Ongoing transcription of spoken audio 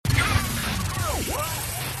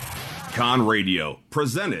Con Radio,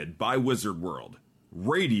 presented by Wizard World.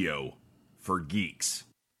 Radio for geeks.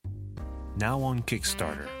 Now on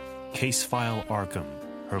Kickstarter, Case File Arkham,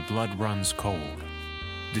 Her Blood Runs Cold.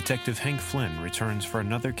 Detective Hank Flynn returns for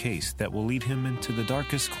another case that will lead him into the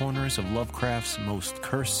darkest corners of Lovecraft's most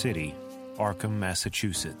cursed city, Arkham,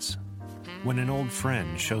 Massachusetts. When an old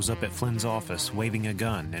friend shows up at Flynn's office waving a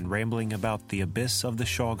gun and rambling about the abyss of the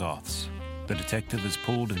Shoggoths, the detective is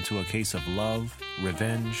pulled into a case of love,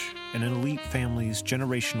 revenge, and an elite family's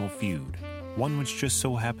generational feud, one which just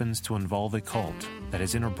so happens to involve a cult that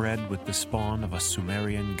is interbred with the spawn of a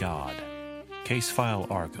Sumerian god. Case File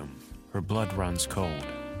Arkham, Her Blood Runs Cold.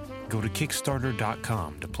 Go to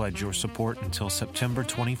Kickstarter.com to pledge your support until September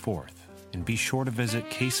 24th, and be sure to visit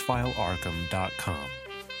CaseFileArkham.com.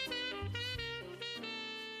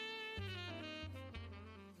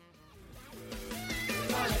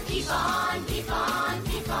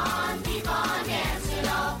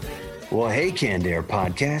 Well, hey, Canned Air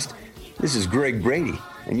Podcast. This is Greg Brady,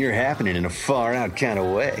 and you're happening in a far-out kind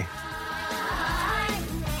of way.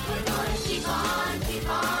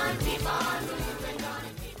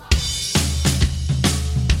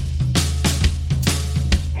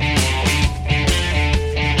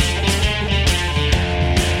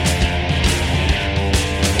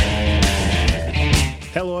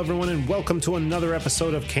 Hello, everyone, and welcome to another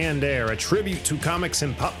episode of Canned Air, a tribute to comics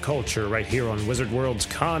and pop culture right here on Wizard World's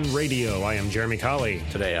Con Radio. I am Jeremy Colley.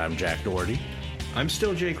 Today, I'm Jack Doherty. I'm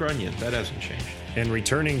still Jake Runyon. That hasn't changed. And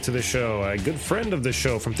returning to the show, a good friend of the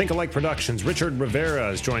show from Think Alike Productions, Richard Rivera,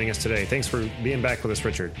 is joining us today. Thanks for being back with us,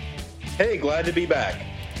 Richard. Hey, glad to be back.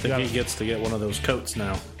 I think he gets to get one of those coats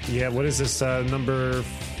now. Yeah, what is this, number...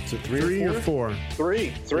 Is it three or four?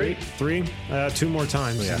 Three. Two more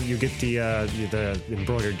times. Yeah. You get the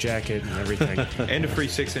embroidered jacket and everything. And a free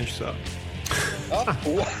 6-inch sub.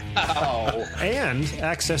 Oh, wow. And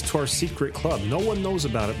access to our secret club. No one knows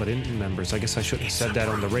about it but Inton members. I guess I shouldn't have said that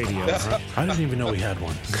on the radio. Huh? I didn't even know we had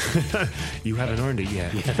one. You haven't earned it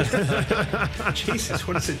yet. Jesus,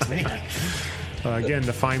 what does it take? Again,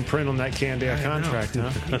 the fine print on that Canned Air contract, huh?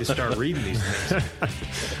 I need to start reading these things.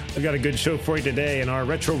 We've got a good show for you today. In our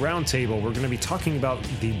Retro Roundtable, we're going to be talking about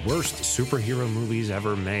the worst superhero movies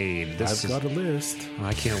ever made. I've got a list.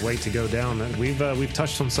 I can't wait to go down that. We've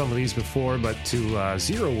touched on some of these before, but to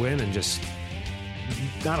zero in and just,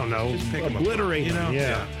 I don't know, obliterate them.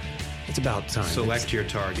 Yeah. It's about time. Select your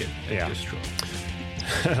target and Yeah. destroy.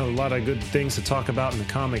 A lot of good things to talk about in the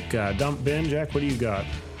comic dump bin. Jack, what do you got?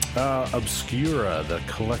 Obscura, the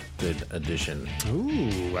collected edition.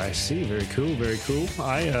 Ooh, I see. Very cool, very cool.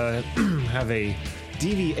 I have a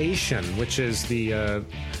Deviation, which is the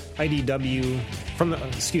IDW from the,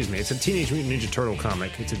 it's a Teenage Mutant Ninja Turtle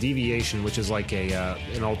comic. It's a Deviation, which is like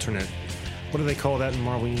an alternate, what do they call that in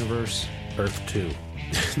Marvel Universe? Earth 2.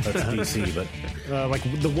 That's DC, but... like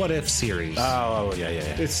the What If series. Oh, yeah.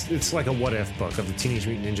 It's like a What If book of the Teenage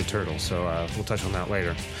Mutant Ninja Turtles, so we'll touch on that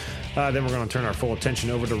later. Then we're going to turn our full attention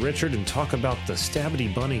over to Richard and talk about the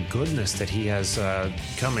Stabity Bunny goodness that he has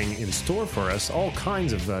coming in store for us. All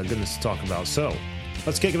kinds of goodness to talk about. So,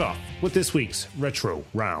 let's kick it off with this week's Retro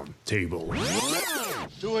Round Table.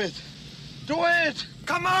 Do it. Do it.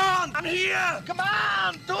 Come on. I'm here. Come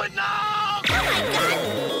on. Do it now. Oh my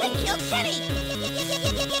God! They killed Kenny!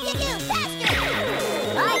 Faster!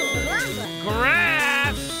 Right,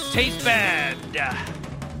 Grass tastes bad.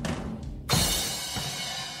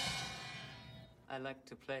 I like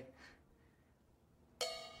to play.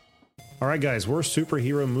 All right, guys, worst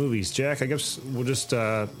superhero movies. Jack, I guess we'll just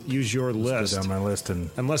use your list. Go down my list and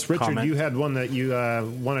Unless, Richard, comment. you had one that you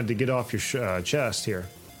wanted to get off your chest here.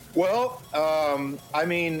 Well, I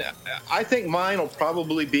mean, I think mine will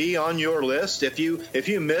probably be on your list. If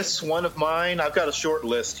you miss one of mine, I've got a short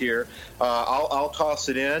list here. I'll toss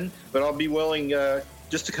it in, but I'll be willing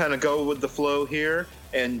just to kind of go with the flow here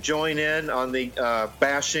and join in on the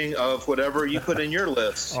bashing of whatever you put in your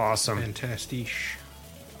list. Awesome. Fantastic.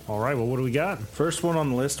 All right, well, what do we got? First one on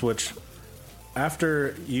the list, which,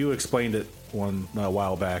 after you explained it a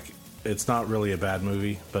while back, it's not really a bad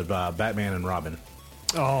movie, but Batman and Robin.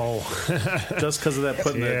 Oh. Just because of that,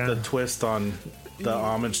 putting Yeah. the twist on the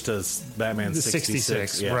homage to Batman The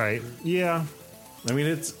 66. Yeah. right. Yeah, I mean,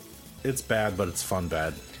 it's bad, but it's fun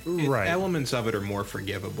bad. right. Elements of it are more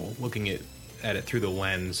forgivable, looking at it through the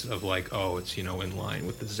lens of like, oh, it's, in line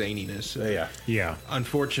with the zaniness. Yeah. Yeah.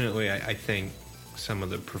 Unfortunately, I think some of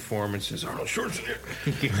the performances, Arnold Schwarzenegger,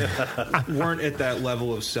 weren't at that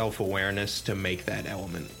level of self-awareness to make that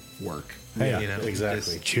element work. Yeah, you know,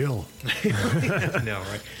 exactly. Chill. No,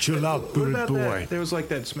 right? Chill out, What bird about boy. that? There was like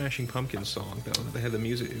that Smashing Pumpkins song, though. They had the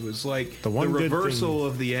music. It was like The the, one good reversal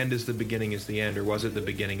of the end is the beginning is the end, or was it the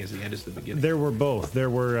beginning is the end is the beginning? There were both. There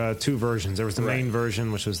were two versions. There was the main Right.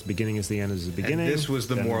 version, which was the beginning is the end is the beginning. And this was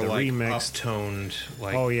the Then more like remixed. uptoned,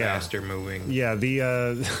 like yeah. faster moving. Yeah, the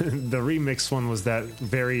the remix one was that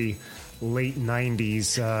very late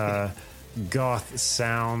 '90s goth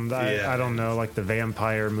sound. Yeah. I don't know, like the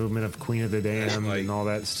vampire movement of Queen of the Damned Like and all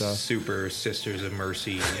that stuff. Super Sisters of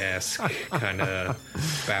Mercy esque kind of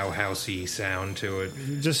Bauhausy sound to it.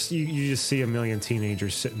 Just you just see a million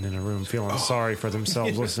teenagers sitting in a room feeling sorry for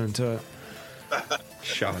themselves listening to it.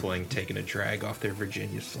 Shuffling, taking a drag off their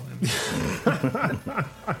Virginia Slim.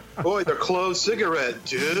 Boy, they're closed cigarette,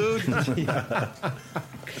 dude.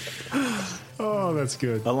 Oh, that's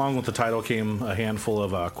good. Along with the title came a handful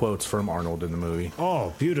of quotes from Arnold in the movie.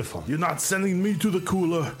 Oh, beautiful. You're not sending me to the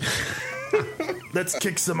cooler. Let's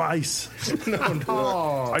kick some ice.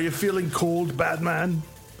 Are you feeling cold, Batman?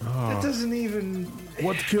 That doesn't even.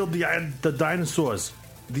 What killed the dinosaurs?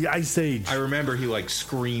 The Ice Age. I remember he like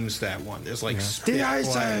screams that one. There's like The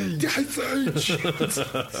Ice Age. The Ice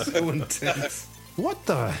Age. So intense. What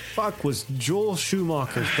the fuck was Joel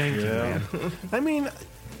Schumacher thinking, man? I mean,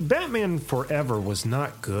 Batman Forever was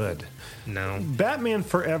not good. No. Batman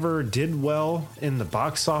Forever did well in the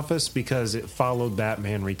box office because it followed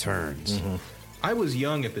Batman Returns. Mm-hmm. I was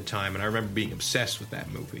young at the time, and I remember being obsessed with that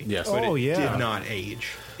movie. Yes. But Oh, it yeah. did not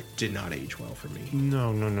age. It did not age well for me.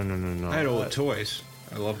 No. I had all the toys.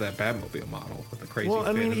 I love that Batmobile model with the crazy. Well, I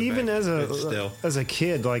fin mean, in the even back. as But a still.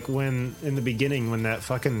 kid, like when in the beginning, when that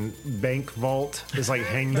fucking bank vault is like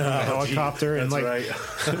hanging on a helicopter, and like right.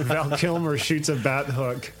 Val Kilmer shoots a bat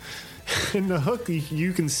hook, and the hook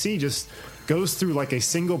you can see just goes through like a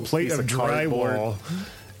single plate Piece of of cardboard. drywall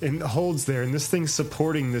and holds there, and this thing's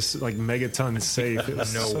supporting this like megaton safe. It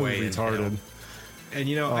was No so way in retarded. hell. And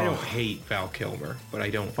you know, I don't hate Val Kilmer, but I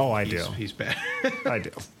don't. Oh, I he's, do. He's bad. I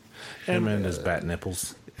do. Him and his bat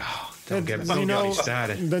nipples. Don't get You know, me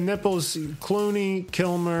started. the nipples, Clooney,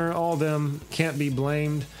 Kilmer, all them can't be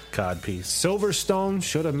blamed. Codpiece. Silverstone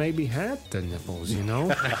should have maybe had the nipples, you know,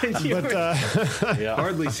 but Yeah.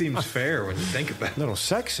 Hardly seems fair when you think about it. little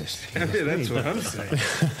sexist. Yeah, that's what I'm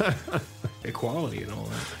saying. Equality and all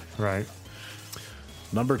that. Right.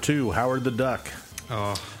 Number 2, Howard the Duck.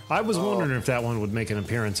 Oh, I was wondering if that one would make an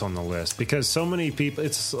appearance on the list because so many people.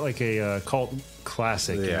 It's like a cult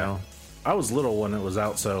classic, you know. I was little when it was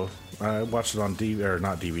out, so I watched it on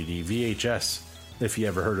VHS. If you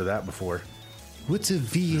ever heard of that before. What's a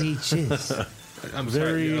VHS? I'm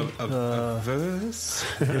Very, sorry. A verse?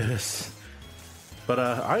 Yes. But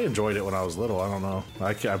I enjoyed it when I was little. I don't know.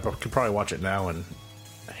 I could probably watch it now and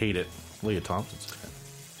hate it. Leah Thompson's in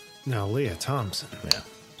it. Now, Leah Thompson, Yeah.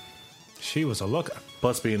 she was a looker.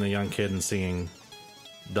 Plus, being a young kid and seeing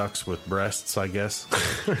ducks with breasts, I guess.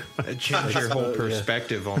 It changed your whole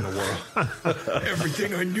perspective on the world.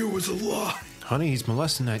 Everything I knew was a lie. Honey, he's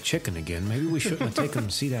molesting that chicken again. Maybe we shouldn't have taken him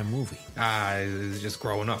to see that movie. It's just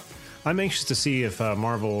growing up. I'm anxious to see if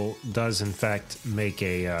Marvel does, in fact, make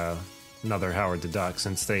another Howard the Duck,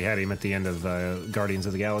 since they had him at the end of Guardians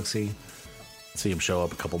of the Galaxy. See him show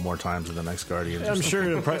up a couple more times in the next Guardians. or I'm something. sure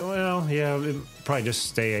it'll probably, it'll probably just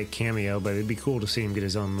stay a cameo, but it'd be cool to see him get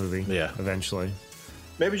his own movie eventually.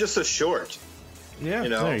 Maybe just a short. Yeah. You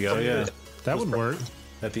know, There you go, yeah. That would work.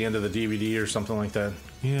 At the end of the DVD or something like that.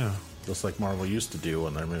 Yeah. Just like Marvel used to do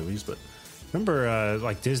on their movies, but Remember,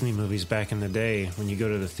 like Disney movies back in the day, when you go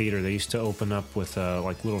to the theater, they used to open up with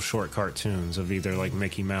like little short cartoons of either like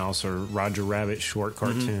Mickey Mouse or Roger Rabbit short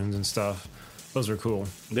cartoons and stuff. Those were cool.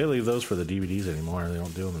 they leave those for the DVDs anymore. They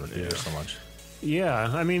don't do them in the theater so much. Yeah,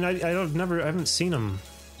 I mean, I haven't seen them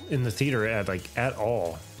in the theater at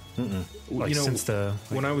all. Like You know, since the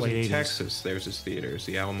when I was late in 80s. Texas, there's this theater, it's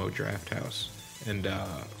the Alamo Draft House, and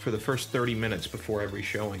for the first 30 minutes before every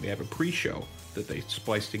showing, they have a pre-show that they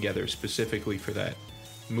splice together specifically for that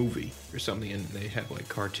movie or something, and they have like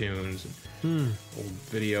cartoons and old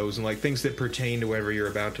videos and like things that pertain to whatever you're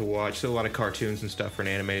about to watch. So a lot of cartoons and stuff for an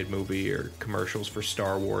animated movie or commercials for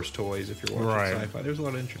Star Wars toys if you're watching Right. sci-fi. There's a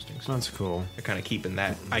lot of interesting stuff. That's cool. They're kind of keeping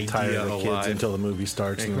that Tired idea of the kids alive. until the movie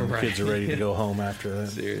starts and the Right. kids are ready to go home after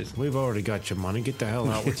that. Seriously. We've already got your money. Get the hell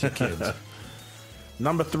out with your kids.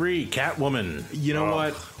 Number 3, Catwoman. You know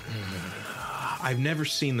what? I've never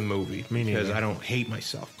seen the movie Me because neither. I don't hate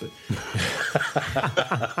myself, but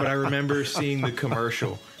but I remember seeing the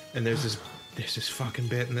commercial, and there's this there's this fucking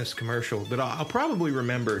bit in this commercial that I'll probably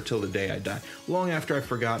remember till the day I die. Long after I've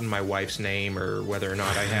forgotten my wife's name or whether or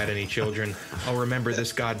not I had any children, I'll remember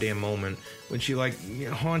this goddamn moment when she like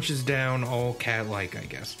haunches down all cat-like, I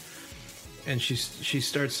guess. And she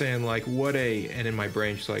starts saying like, what a, and in my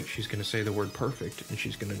brain she's like, she's going to say the word perfect and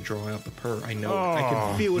she's going to draw out the purr. I know it. I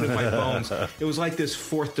can feel it in my bones. It was like this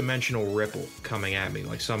fourth dimensional ripple coming at me,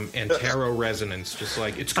 like some Antero resonance, just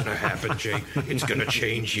like, it's going to happen, Jake. It's going to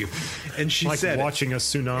change you. And she like said watching a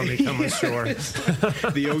tsunami come ashore.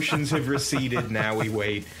 The oceans have receded, now we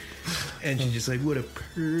wait. And she's just like, what a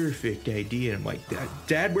perfect idea. And I'm like,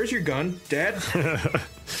 Dad, where's your gun? Dad?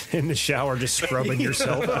 In the shower, just scrubbing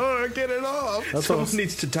yourself. Oh, get it off. Someone almost,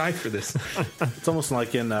 needs to die for this. It's almost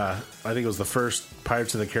like in, I think it was the first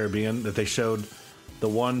Pirates of the Caribbean that they showed the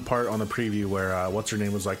one part on the preview where what's her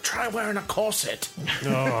name was like, try wearing a corset.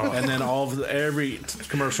 Oh. And then every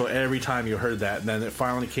commercial, every time you heard that, and then it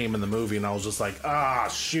finally came in the movie, and I was just like,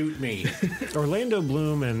 shoot me. Orlando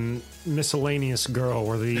Bloom and Miscellaneous Girl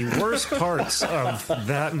were the worst parts of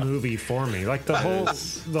that movie for me. Like the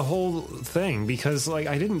whole thing, because like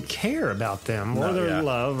I didn't care about them or their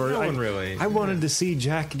love, or no one really. I wanted to see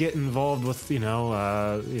Jack get involved with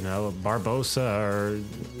Barbosa or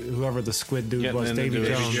whoever the squid dude was, Davy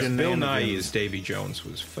Jones. Bill Nye as Davy Jones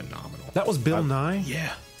was phenomenal. That was Bill Nye?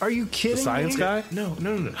 Yeah. Are you kidding the science me? guy? No.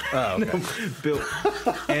 Oh, okay. No, Bill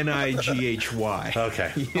Nighy.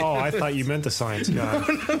 Okay. Oh, I thought you meant the science guy.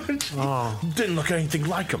 Oh, didn't look anything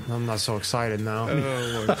like him. I'm not so excited now.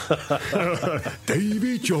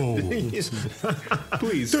 Davy Jones.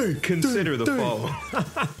 Please consider the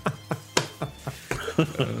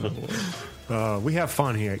follow. We have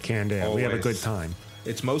fun here at Candale. Always. We have a good time.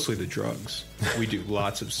 It's mostly the drugs. We do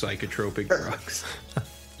lots of psychotropic drugs.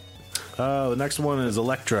 The next one is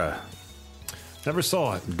Elektra. Never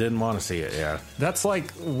saw it. Didn't want to see it, yeah. That's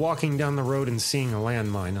like walking down the road and seeing a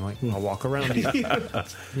landmine. I'm like, I'll walk around it.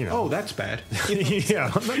 You know. Oh, that's bad.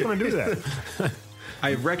 Yeah, I'm not going to do that.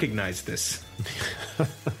 I recognize this.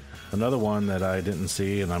 Another one that I didn't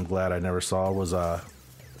see, and I'm glad I never saw, was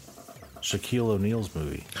Shaquille O'Neal's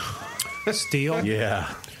movie. Steel?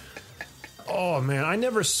 Yeah. Oh, man, I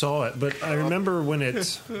never saw it, but I remember when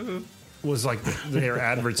it was like they were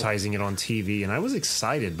advertising it on TV, and I was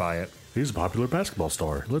excited by it. He's a popular basketball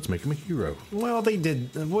star. Let's make him a hero. Well, they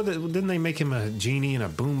did. Didn't they make him a genie in a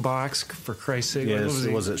boombox, for Christ's sake? Yes,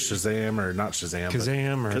 was it Shazam or not Shazam?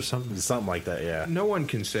 Kazam or something? Something like that, yeah. No one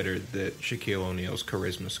considered that Shaquille O'Neal's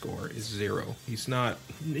charisma score is 0. He's not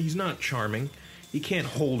charming. He can't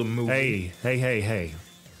hold a movie. Hey.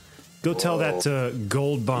 Go tell that to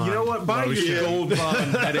Gold Bond. You know what? Buy your Gold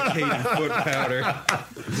Bond medicated foot powder.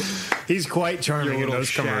 He's quite charming in those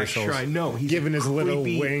commercials. No, he's giving his little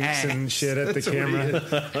creepy winks ass. and shit at the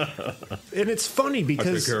camera. And it's funny I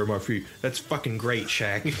because take care of my feet. That's fucking great,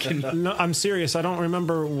 Shaq. no, I'm serious. I don't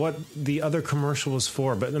remember what the other commercial was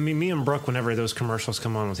for, but I mean, me and Brooke, whenever those commercials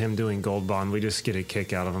come on with him doing Gold Bond, we just get a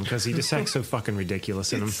kick out of him because he just acts so fucking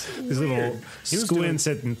ridiculous in them. His little squints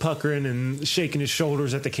and puckering and shaking his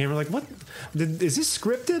shoulders at the camera, like, what? Is this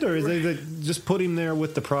scripted, or is they just put him there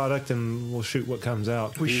with the product and we'll shoot what comes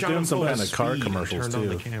out? We shot him some full kind of car speed and commercials turned on too.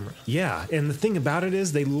 the camera. Yeah, and the thing about it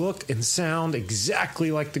is they look and sound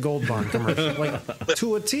exactly like the Gold Bond commercial, like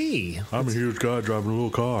to a T. I'm a huge guy driving a little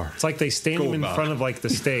car. It's like they stand him Gold in Bond. front of like the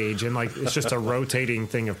stage, and like it's just a rotating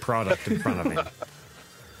thing of product in front of him.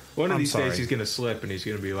 One of I'm these sorry. days he's going to slip and he's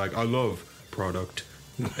going to be like, I love product.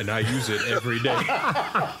 And I use it every day.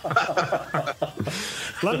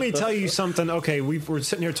 Let me tell you something. Okay, we're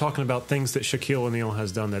sitting here talking about things that Shaquille O'Neal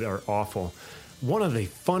has done that are awful. One of the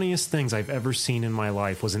funniest things I've ever seen in my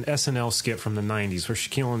life was an SNL skit from the 90s where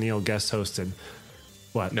Shaquille O'Neal guest hosted.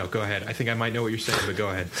 What? No, go ahead. I think I might know what you're saying, but go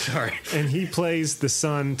ahead. Sorry. And he plays the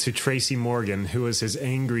son to Tracy Morgan, who is his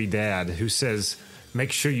angry dad, who says,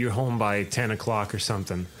 make sure you're home by 10 o'clock or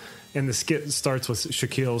something. And the skit starts with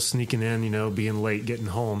Shaquille sneaking in, being late, getting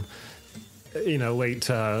home, late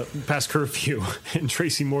past curfew. And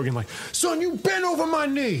Tracy Morgan like, son, you bent over my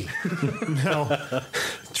knee. Now,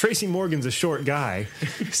 Tracy Morgan's a short guy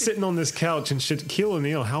sitting on this couch, and Shaquille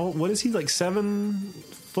O'Neal, what is he, like 7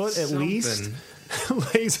 foot at least?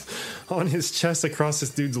 Lays on his chest across this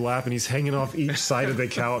dude's lap, and he's hanging off each side of the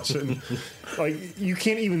couch, and like you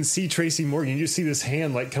can't even see Tracy Morgan. You just see this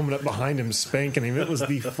hand like coming up behind him, spanking him. It was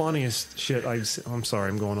the funniest shit. I'm sorry,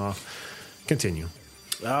 I'm going off. Continue.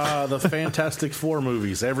 The Fantastic Four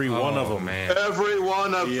movies, every one of them. Man. Every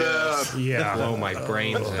one of them. Yeah, Blow my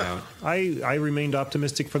brains out. I remained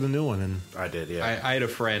optimistic for the new one, and I did, yeah. I had a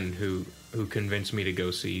friend who convinced me to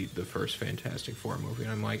go see the first Fantastic Four movie,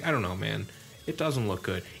 and I'm like, I don't know, man. It doesn't look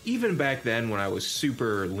good. Even back then, when I was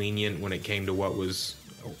super lenient when it came to what was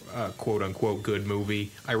a quote-unquote good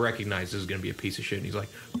movie, I recognized this was going to be a piece of shit. And he's like,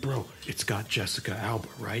 bro, it's got Jessica Alba,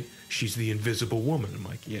 right? She's the invisible woman. I'm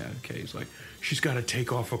like, yeah, okay. He's like, she's got to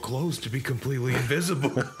take off her clothes to be completely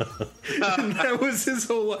invisible. And that was his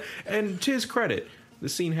whole... And to his credit, the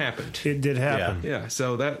scene happened. It did happen. Yeah,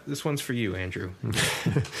 so this one's for you, Andrew.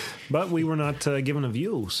 But we were not given a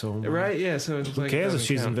view, so... Right, yeah, so it's who like... cares if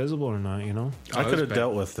she's count. invisible or not, you know? I could have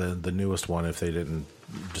dealt with the newest one if they didn't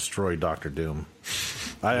destroy Doctor Doom.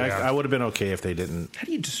 I would have been okay if they didn't. How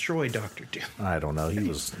do you destroy Dr. Doom? I don't know. He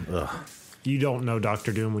was... Ugh. You don't know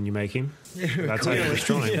Dr. Doom when you make him. That's how you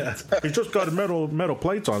destroy him. He's just got metal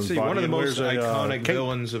plates on his See, body. one of the and most wears a, iconic cape.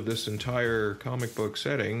 villains of this entire comic book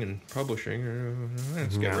setting and publishing.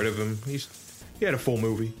 Let's get rid of him. He had a full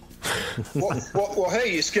movie. well,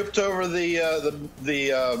 hey, you skipped over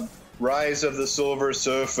the Rise of the Silver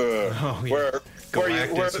Surfer, Oh, yeah. where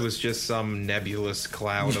Galactus was just some nebulous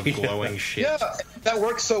cloud of glowing shit. Yeah, that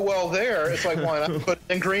works so well there. It's like, why not put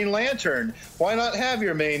it in Green Lantern? Why not have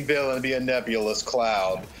your main villain be a nebulous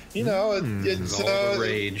cloud? You know, it's all the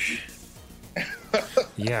rage.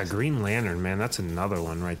 Yeah, Green Lantern, man, that's another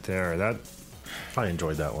one right there. I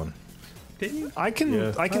enjoyed that one. Didn't you? I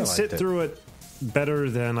can liked sit it. through it better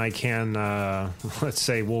than I can, let's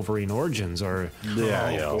say, Wolverine Origins or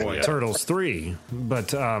Turtles 3.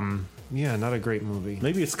 But, yeah, not a great movie.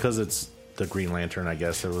 Maybe it's because it's the Green Lantern, I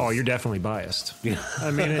guess. It was... Oh, you're definitely biased.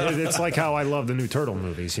 I mean, it's like how I love the new Turtle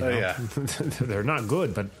movies. You know? yeah. They're not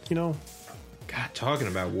good, but, you know. God, talking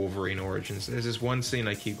about Wolverine Origins, there's this one scene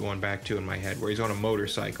I keep going back to in my head where he's on a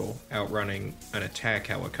motorcycle outrunning an attack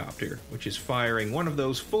helicopter, which is firing one of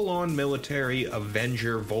those full-on military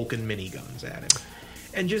Avenger Vulcan miniguns at him.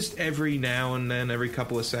 And just every now and then, every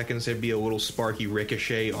couple of seconds, there'd be a little sparky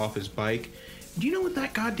ricochet off his bike. Do you know what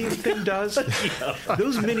that goddamn thing does?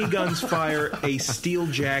 Those miniguns fire a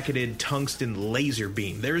steel-jacketed tungsten laser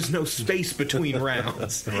beam. There is no space between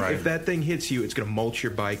rounds. Right. If that thing hits you, it's going to mulch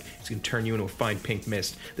your bike. It's going to turn you into a fine pink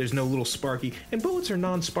mist. There's no little sparky. And bullets are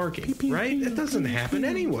non-sparking, right? That doesn't happen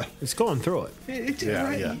anyway. It's going through it. Right?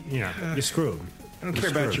 Yeah, you're screwed. I don't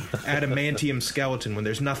care about your adamantium skeleton. When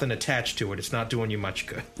there's nothing attached to it, it's not doing you much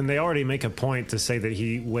good. And they already make a point to say that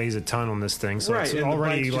he weighs a ton on this thing, so Right, it's and the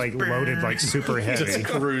already bike's like just loaded like super heavy. Just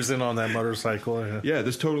cruising on that motorcycle. Yeah. Yeah,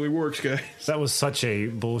 this totally works, guys. That was such a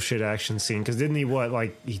bullshit action scene because didn't he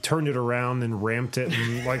he turned it around and ramped it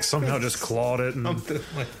and like somehow just clawed it and Something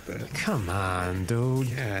like that. come on,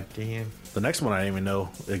 dude. God damn. The next one I didn't even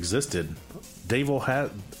know existed. David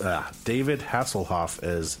Hasselhoff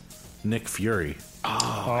as Nick Fury.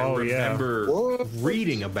 I remember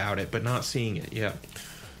reading about it, but not seeing it. Yeah.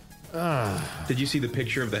 Did you see the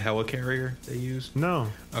picture of the helicarrier they used? No.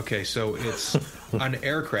 Okay, so it's an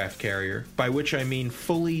aircraft carrier, by which I mean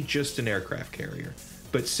fully just an aircraft carrier,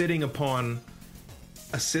 but sitting upon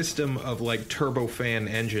a system of like turbofan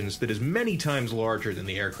engines that is many times larger than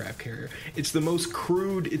the aircraft carrier. It's the most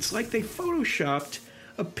crude. It's like they photoshopped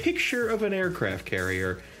a picture of an aircraft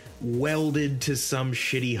carrier welded to some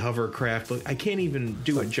shitty hovercraft. Look, I can't even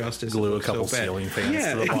do it justice. Glue It a looks couple so bad. ceiling fans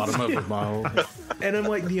to the bottom of the model. And I'm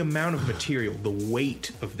like, the amount of material, the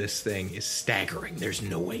weight of this thing is staggering. There's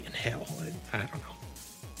no way in hell. I don't know.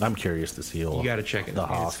 I'm curious to see. You got to check it. The out.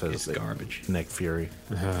 Hoff It's is garbage. Nick Fury.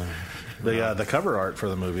 The cover art for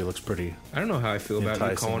the movie looks pretty. I don't know how I feel about you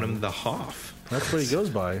enticing. calling him the Hoff. That's what he goes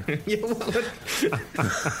by. Yeah,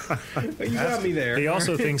 you got me there. He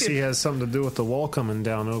also thinks he has something to do with the wall coming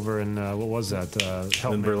down over in what was that?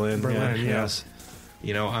 In Berlin. Berlin, Yeah. yes.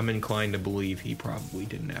 You know, I'm inclined to believe he probably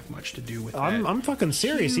didn't have much to do with that. I'm fucking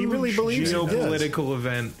serious. He really believes it. geopolitical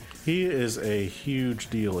event. He is a huge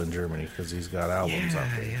deal in Germany because he's got albums out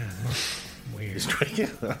there.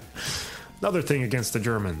 Weird. Another thing against the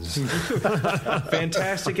Germans.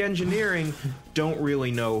 Fantastic engineering. Don't really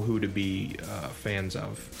know who to be fans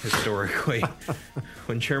of historically.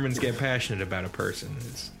 When Germans get passionate about a person,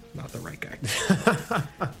 it's not the right guy.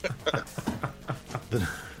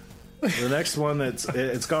 The next one,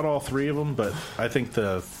 it's got all three of them, but I think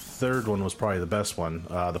the third one was probably the best one.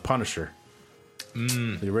 The Punisher.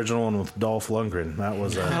 The original one with Dolph Lundgren. That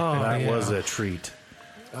was a treat.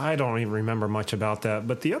 I don't even remember much about that,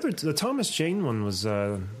 but the Thomas Jane one was.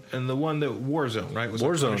 And the one that Warzone, right? Was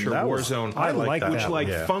Warzone. Punisher That was- Warzone. I like that which one,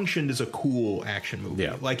 yeah. functioned as a cool action movie.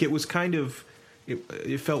 Yeah. Like it was kind of.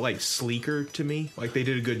 It felt like sleeker to me. Like they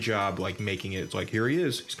did a good job, like making it. It's like here he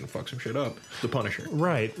is. He's gonna fuck some shit up. The Punisher.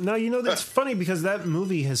 Right. Now, that's funny because that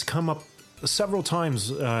movie has come up several times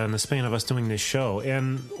in the span of us doing this show.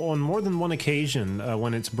 And on more than one occasion,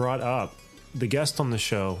 when it's brought up, the guest on the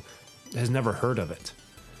show has never heard of it.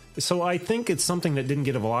 So I think it's something that didn't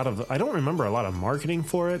get a lot of. I don't remember a lot of marketing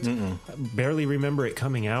for it. Barely remember it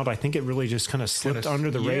coming out. I think it really just kind of slipped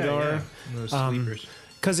under the radar. Yeah. Those sleepers.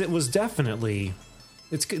 Because it was definitely,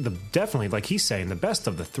 definitely like he's saying, the best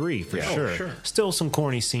of the three for sure. Oh, sure. Still some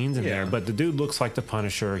corny scenes in Yeah. there, but the dude looks like the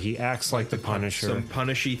Punisher. He acts like the Punisher. Some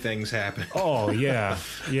punishy things happen. Oh yeah,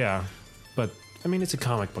 yeah. But I mean, it's a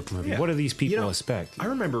comic book movie. Yeah. What do these people You know, expect? I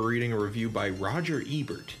remember reading a review by Roger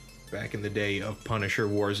Ebert back in the day of Punisher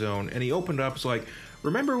Warzone, and he opened up as like,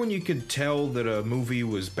 remember when you could tell that a movie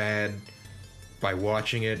was bad by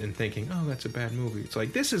watching it and thinking, oh, that's a bad movie. It's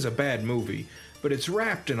like, this is a bad movie, but it's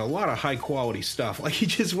wrapped in a lot of high quality stuff. Like, he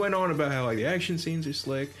just went on about how like the action scenes are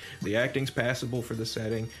slick, the acting's passable for the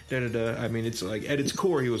setting, I mean, it's like, at its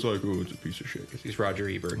core, he was like, oh, it's a piece of shit. He's Roger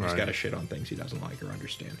Ebert, and he's got to shit on things he doesn't like or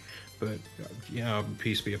understand. But, you know,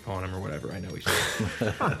 peace be upon him or whatever. I know he's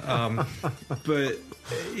but,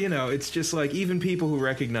 you know, it's just like, even people who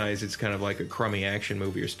recognize it's kind of like a crummy action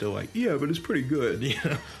movie are still like, yeah, but it's pretty good, you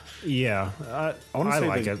know? Yeah, I want to say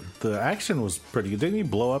like it. the action was pretty good. Didn't he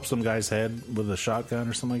blow up some guy's head with a shotgun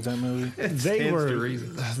or something like that movie?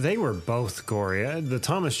 They were both gory. The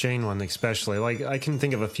Thomas Jane one especially. Like, I can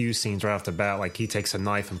think of a few scenes right off the bat. Like, he takes a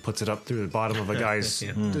knife and puts it up through the bottom of a guy's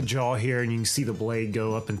jaw here, and you can see the blade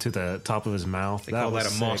go up into the top of his mouth. They call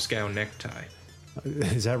that a Moscow necktie.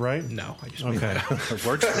 Is that right? No, I just made that up. It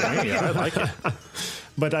works for me. I like it.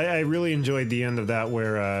 But I really enjoyed the end of that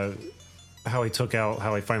where how he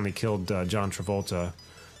finally killed John Travolta.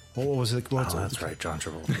 What was it? That's right, John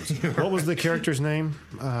Travolta. What was the character's name?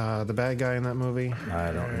 The bad guy in that movie?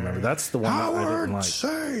 I don't remember. That's the one that I didn't like.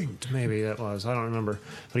 Saint. Maybe that was. I don't remember.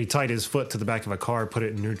 But he tied his foot to the back of a car, put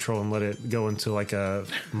it in neutral, and let it go into like a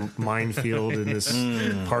minefield in this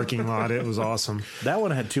parking lot. It was awesome. That one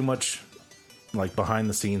had too much like behind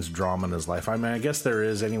the scenes drama in his life. I mean, I guess there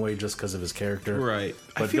is anyway, just because of his character, right?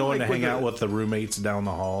 But going to hang out with the roommates down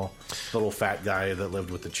the hall, the little fat guy that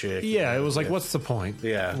lived with the chick. Yeah, it was like, what's the point?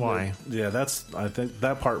 Yeah, why? Yeah, I think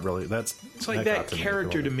that part really. It's like that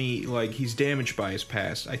character to me. Like, he's damaged by his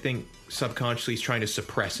past. I think subconsciously he's trying to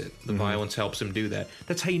suppress it. The violence helps him do that.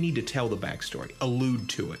 That's how you need to tell the backstory. Allude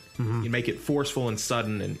to it. You make it forceful and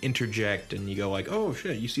sudden and interject, and you go like, oh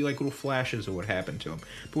shit, you see like little flashes of what happened to him.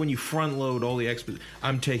 But when you front load all the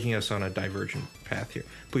I'm taking us on a divergent path here.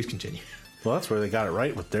 Please continue. Well, that's where they got it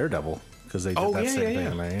right with Daredevil, because they did that same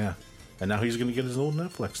thing. Yeah. And now he's going to get his old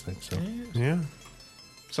Netflix thing. So yeah.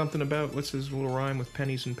 Something about, what's his little rhyme with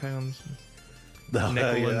pennies and pounds? Oh,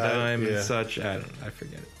 Nickel and dime and such. I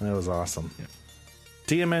forget it. That was awesome. Yeah.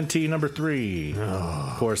 TMNT number 3.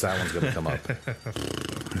 Of course, that one's going to come up.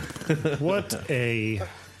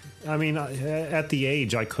 I mean, at the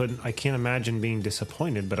age, I can't imagine being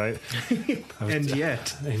disappointed, but and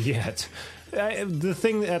yet. The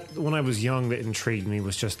thing that when I was young that intrigued me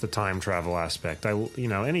was just the time travel aspect.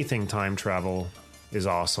 Anything time travel is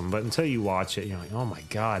awesome, but until you watch it, you're like, oh my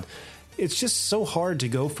God. It's just so hard to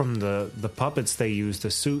go from the puppets they used,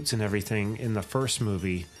 the suits and everything in the first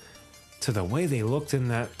movie, to the way they looked in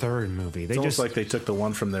that third movie. It's almost like they took the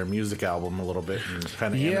one from their music album a little bit and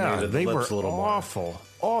kind of animated the lips a little more.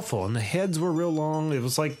 Awful, and the heads were real long. It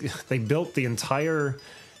was like they built the entire,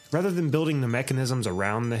 rather than building the mechanisms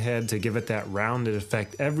around the head to give it that rounded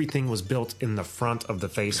effect, everything was built in the front of the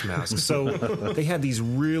face mask. So they had these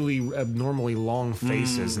really abnormally long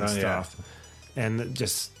faces and stuff, and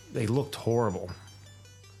they looked horrible.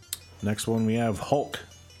 Next one we have Hulk.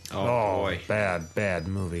 Oh boy, bad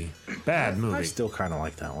movie. Bad movie. I still kind of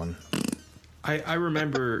like that one. I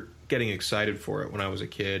remember getting excited for it when I was a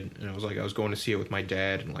kid, and I was going to see it with my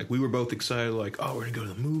dad, and like we were both excited, like, oh, we're gonna go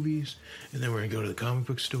to the movies, and then we're gonna go to the comic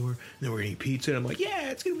book store, and then we're gonna eat pizza, and I'm like, yeah,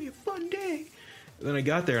 it's gonna be a fun day. And then I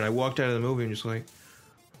got there and I walked out of the movie and just like,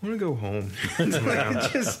 I want to go home. I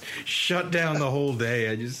just shut down the whole day.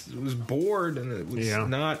 I just was bored, and it was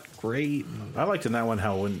not great. I liked in that one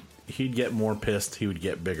how when he'd get more pissed, he would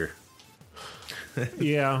get bigger.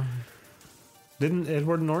 Yeah. Didn't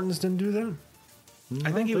Edward Norton's didn't do that?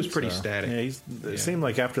 I think he was pretty static. Yeah, it seemed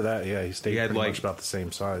like after that, he stayed pretty much about the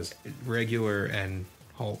same size. Regular and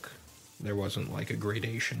Hulk, there wasn't like a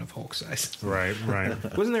gradation of Hulk size. Right.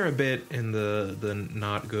 Wasn't there a bit in the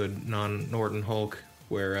not good non-Norton Hulk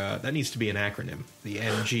where that needs to be an acronym, the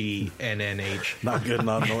NGNNH. Not good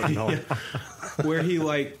non-Norton Hulk. Where he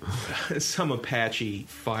some Apache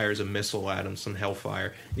fires a missile at him, some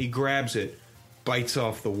Hellfire. He grabs it, bites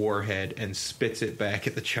off the warhead, and spits it back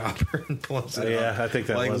at the chopper and blows it up. I think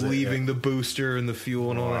that was leaving the booster and the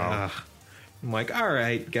fuel and all that. I'm like, all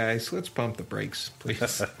right, guys, let's pump the brakes,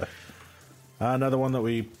 please. Another one that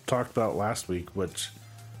we talked about last week, which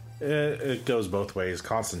it goes both ways.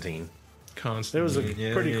 Constantine. Constantly. It was a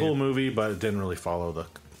Yeah, pretty yeah. cool movie, but it didn't really follow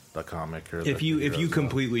the comic. Or If you heroes.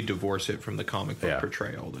 completely divorce it from the comic book Yeah.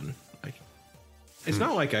 portrayal, then it's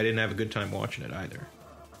not like I didn't have a good time watching it either.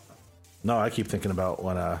 No, I keep thinking about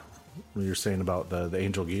when you're saying about the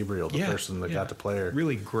Angel Gabriel, the person that got to play her.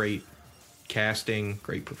 Really great casting,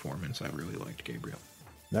 great performance. I really liked Gabriel.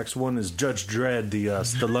 Next one is Judge Dredd, the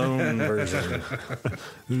Stallone version.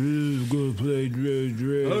 Who's gonna play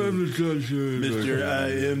Dredd? I'm the Judge Dredd. Mr.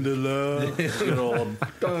 I am the law. Good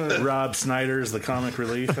old Rob Snyder's the comic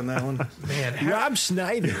relief in that one. Man, Rob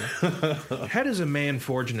Schneider. how does a man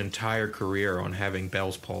forge an entire career on having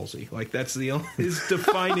Bell's palsy? Like, that's the only, his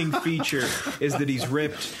defining feature is that he's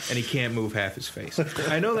ripped and he can't move half his face.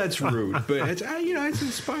 I know that's rude, but it's it's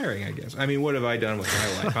inspiring, I guess. I mean, what have I done with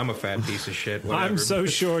my life? I'm a fat piece of shit. Whatever. I'm so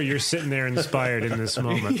sure you're sitting there inspired in this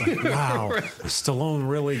moment. Like, wow, Stallone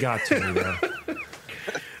really got to me there.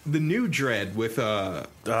 The new Dredd with Oh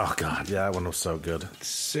god, yeah, that one was so good.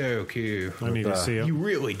 so cool. I need to see it. You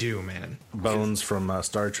really do, man. Bones from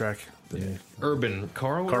Star Trek.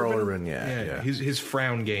 Carl Urban, yeah. His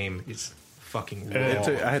frown game is fucking raw.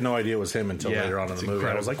 I had no idea it was him until Yeah, later on in it's the movie.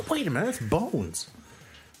 I was incredible. like, wait a minute, that's Bones.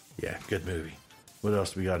 Yeah, good movie. What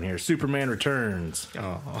else do we got in here? Superman Returns.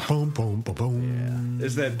 Boom, boom, boom, boom.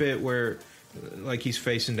 There's that bit where, like, he's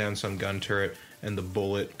facing down some gun turret and the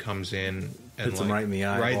bullet comes in and Hits him right in the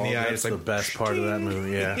eye. Right in the eye. That's It's the like, best part of that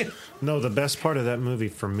movie, yeah. No, the best part of that movie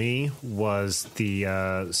for me was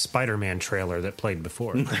the Spider-Man trailer that played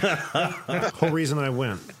before. Whole reason I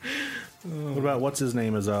went. What about, what's his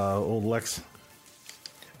name is old Lex?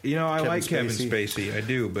 I Kevin like Kevin Spacey. Spacey. I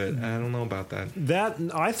do, but I don't know about that. That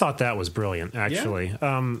I thought that was brilliant, actually.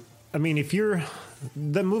 I mean,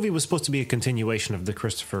 the movie was supposed to be a continuation of the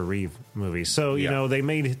Christopher Reeve movie, so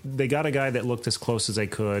they got a guy that looked as close as they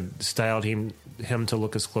could, styled him to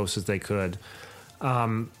look as close as they could.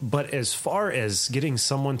 But as far as getting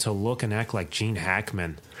someone to look and act like Gene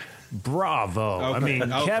Hackman, bravo! Okay. I mean,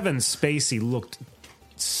 Kevin Spacey looked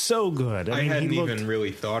so good. I mean, hadn't he looked, even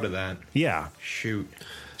really thought of that. Yeah. Shoot.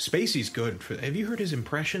 Spacey's good. Have you heard his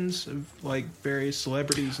impressions of, like, various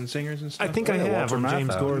celebrities and singers and stuff? I think I have Walter on James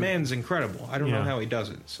Matthau. Gordon. Man's incredible. I don't know Yeah. how he does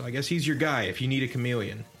it. So I guess he's your guy if you need a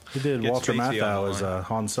chameleon. He did Get Walter Spacey on the Matthau as line.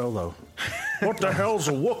 Han Solo. What the hell's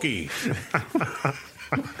a Wookiee?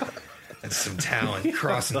 That's some talent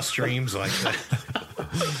crossing streams like that.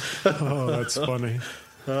 Oh, that's funny.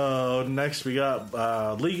 Next we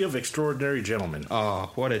got League of Extraordinary Gentlemen.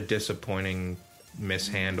 Oh, what a disappointing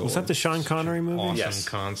mishandle. Was that the Sean Connery movie? Awesome Yes.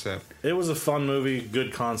 concept. It was a fun movie,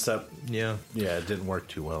 good concept. Yeah. Yeah, it didn't work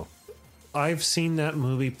too well. I've seen that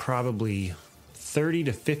movie probably 30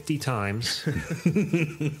 to 50 times.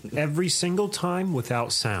 Every single time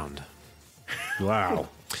without sound. Wow.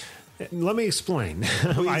 Let me explain.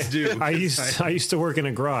 Please do. I used to work in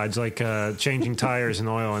a garage, like changing tires and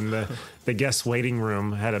oil, and the guest waiting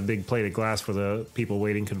room had a big plate of glass where the people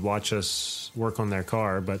waiting could watch us work on their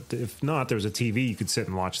car. But if not, there was a TV you could sit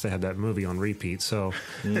and watch. They had that movie on repeat. So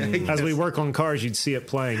as we work on cars, you'd see it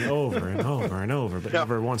playing over and over and over, but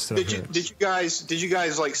never once did I hear it. Did you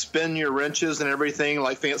guys like spin your wrenches and everything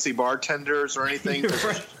like fancy bartenders or anything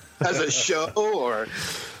as a show or?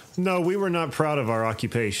 No, we were not proud of our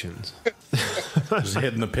occupations. Just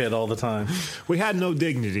hitting the pit all the time. We had no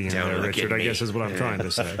dignity in Don't there, look Richard, at I me. guess is what I'm trying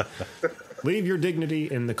to say. Leave your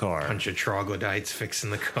dignity in the car. Bunch of troglodytes fixing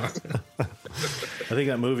the car. I think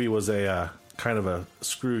that movie was a kind of a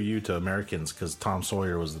screw you to Americans because Tom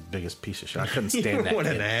Sawyer was the biggest piece of shit. I couldn't stand that What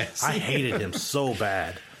an kid. ass. I hated him so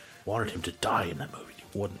bad. Wanted him to die in that movie.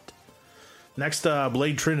 He wouldn't. Next,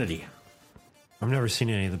 Blade Trinity. I've never seen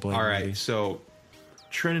any of the Blade All right, movies. so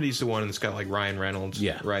Trinity's the one that's got like Ryan Reynolds,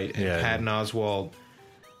 Yeah. right, and Yeah. Patton Oswalt.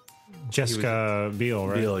 Jessica Biel,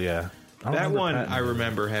 right? Biel, yeah. I don't That remember one Patton. I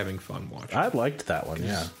remember having fun watching. I liked that one,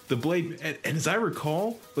 yeah. The Blade, and as I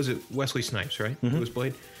recall, was it Wesley Snipes, right? Mm-hmm. It was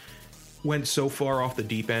Blade. Went so far off the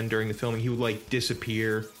deep end during the filming, he would like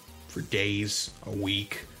disappear for days, a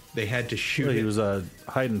week. They had to shoot He it. was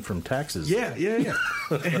hiding from taxes. Yeah.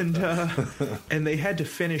 And they had to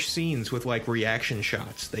finish scenes with like reaction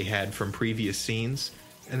shots they had from previous scenes.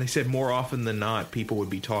 And they said more often than not, people would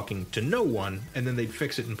be talking to no one, and then they'd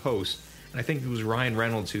fix it in post. And I think it was Ryan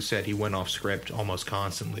Reynolds who said he went off script almost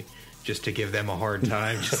constantly just to give them a hard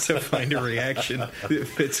time, just to find a reaction that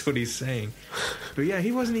fits what he's saying. But yeah,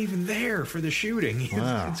 he wasn't even there for the shooting.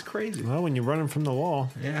 Wow. It's crazy. Well, when you're running from the wall.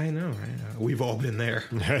 Yeah, I know. We've all been there.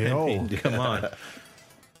 Hey, I oh. mean, come on.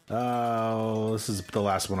 This is the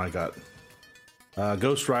last one I got.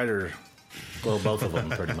 Ghost Rider. Well, both of them,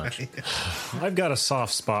 pretty much. I've got a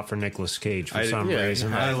soft spot for Nicolas Cage for some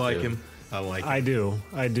reason. I like him. I like it.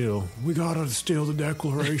 I do. We gotta steal the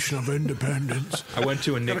Declaration of Independence. I went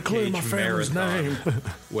to a Nick clear Cage my family's marathon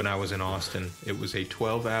when I was in Austin. It was a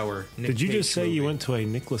 12-hour Nick Did you Cage just say movie. you went to a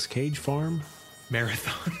Nicolas Cage farm?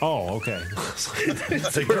 Marathon? Oh, okay.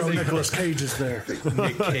 Nicolas Cage is there.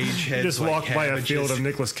 Nick Cage heads Just like walked by a cabbages. field of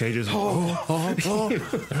Nicolas Cages.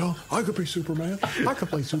 Yeah, I could be Superman. I could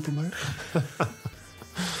play Superman.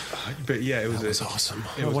 But yeah, it was, That was awesome.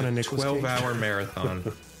 It I was want a a Nicolas Cage. 12-hour marathon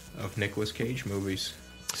of Nicolas Cage movies,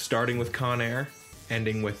 starting with Con Air,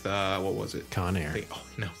 ending with what was it? Con Air.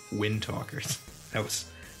 Wind Talkers. That was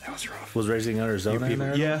rough. Was Raising Arizona in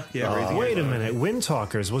there? Yeah. Raising Wait a Arizona. minute, Wind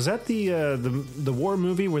Talkers. Was that the war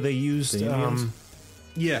movie where they used? The Indians?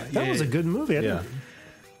 That was a good movie. Yeah.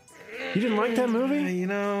 You didn't like that movie? You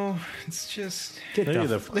know, it's just Get Maybe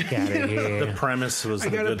the fuck out of here. The premise was I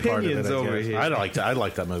the got good part of it. opinions over I guess. here. I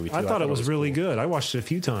liked that movie too. I thought it was really cool. good. I watched it a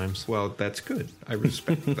few times. well. That's good. I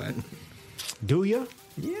respect that. Do you?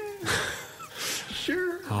 Yeah.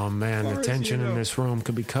 Sure. Oh man, Far the as tension you know. in this room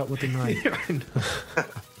could be cut with a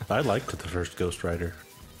knife. I liked the first Ghost Rider.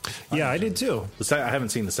 Yeah, I did too. I haven't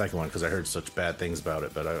seen the second one because I heard such bad things about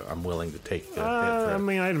it, but I'm willing to take the hit for I it.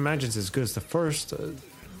 mean, I'd imagine it's as good as the first.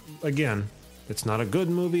 Again, it's not a good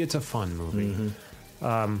movie; it's a fun movie.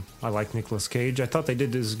 I like Nicolas Cage. I thought they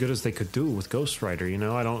did as good as they could do with Ghost Rider. You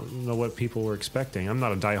know, I don't know what people were expecting. I'm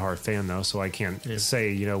not a diehard fan though, so I can't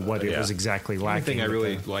say what it Yeah. was exactly The lacking. thing I but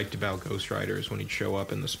really the- liked about Ghost Rider is when he'd show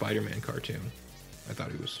up in the Spider-Man cartoon. I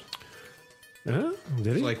thought he was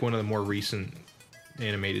did he? like one of the more recent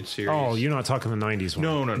animated series. Oh, you're not talking the '90s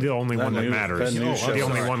one. No. The only one that new- matters. that new show. The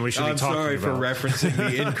only Sorry. one we should I'm be talking sorry about. for referencing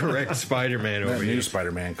the incorrect Spider-Man That over new here.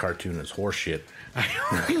 Spider-Man cartoon is horseshit. Wow.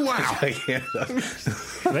 I can't.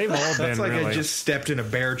 They've all been That's like really. I just stepped in a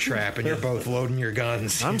bear trap and you're both loading your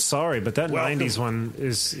guns. I'm sorry, but that Welcome. '90s one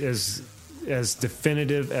is as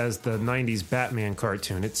definitive as the '90s Batman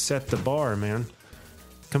cartoon. It set the bar, man.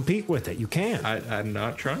 Compete with it. You can. I'm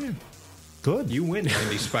not trying. Good. You win,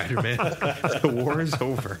 Andy Spider-Man. The war is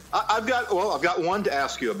over. I've got one to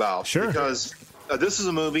ask you about. Sure. Because this is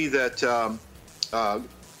a movie that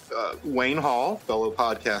Wayne Hall, fellow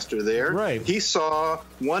podcaster there, Right. he saw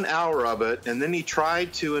 1 hour of it, and then he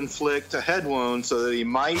tried to inflict a head wound so that he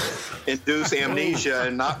might induce amnesia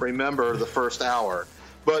and not remember the first hour.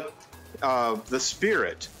 But The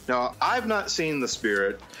Spirit. Now, I've not seen The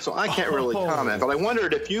Spirit, so I can't really comment. But I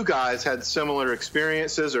wondered if you guys had similar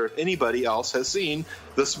experiences or if anybody else has seen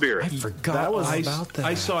The Spirit. I forgot about that.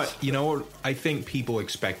 I saw it. You know, I think people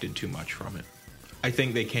expected too much from it. I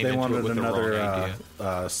think they came They into it wanted with the wrong another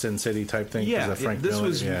idea. Sin City type thing. 'cause Yeah, of Frank this Miller.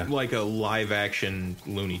 was Yeah. like a live-action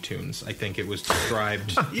Looney Tunes. I think it was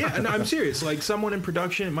described. Yeah, no, I'm serious. Like someone in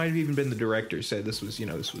production, it might have even been the director, said this was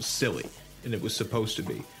silly, and it was supposed to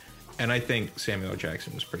be. And I think Samuel L.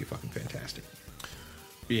 Jackson was pretty fucking fantastic,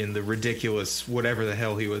 being the ridiculous whatever the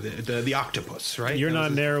hell he was, the octopus, right? You're That not was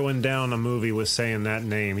his- narrowing down a movie with saying that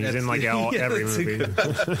name. He's That's- in like yeah, every that's a movie.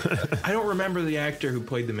 good- I don't remember the actor who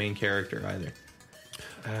played the main character either.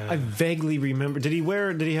 I vaguely remember. Did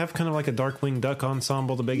he have kind of like a Darkwing Duck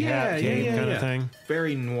ensemble, the big hat cape kind of thing?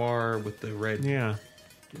 Very noir with the red. Yeah.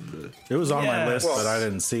 It was on my Yes. list, but I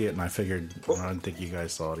didn't see it, and I figured I didn't think you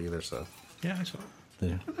guys saw it either. So Yeah, I saw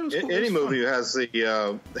it. yeah. Any movie has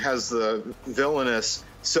the villainous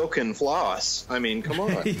silken floss. I mean, come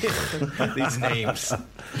on. These names.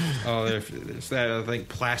 Oh, there's that. I think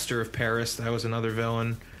Plaster of Paris. That was another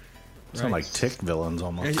villain. Sound like Tick villains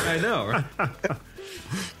almost. I know. Right?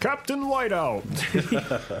 Captain Whiteout.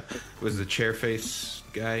 Was the Chairface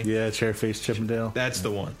guy? Yeah, Chairface Chippendale. That's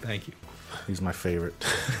the one. Thank you. He's my favorite.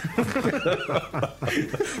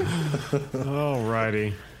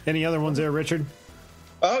 Alrighty. Any other ones there, Richard?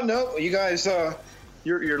 Oh no, you guys,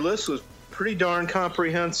 your list was pretty darn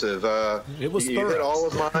comprehensive. It was you thorough. hit all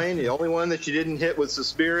of mine. The only one that you didn't hit was The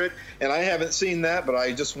Spirit, and I haven't seen that, but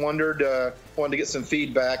I just wanted to get some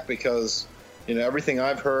feedback because everything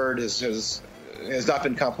I've heard has not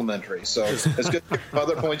been complimentary. So it's good to hear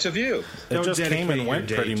other points of view. It Don't just came dedicate and went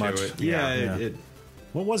your day pretty to much. it. Yeah, yeah. It,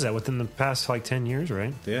 What was that? Within the past 10 years,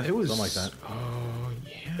 right? Yeah, it was something like that. Oh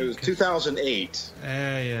yeah. It was 2008.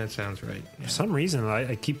 Yeah, that sounds right. Yeah. For some reason,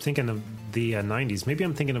 I keep thinking of the 90s. Maybe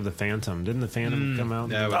I'm thinking of The Phantom. Didn't The Phantom come out?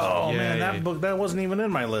 That was- Oh yeah, man, yeah. that book that wasn't even in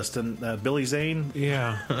my list. And Billy Zane,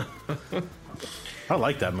 Yeah. I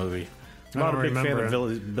like that movie. I'm not a don't big fan remember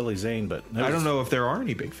of Billy Zane, but I don't know if there are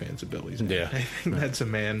any big fans of Billy's. Yeah. I think that's a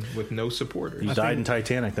man with no supporters. He died in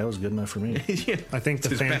Titanic. That was good enough for me. Yeah. I think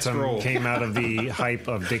The It's his best Phantom role. came out of the hype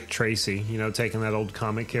of Dick Tracy, taking that old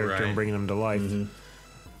comic character Right. and bringing him to life.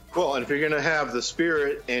 Well, and if you're going to have The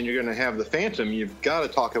Spirit and you're going to have The Phantom, you've got to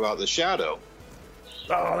talk about The Shadow.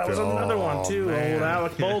 Oh, that was another one too. Man. Old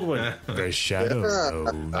Alec Baldwin. The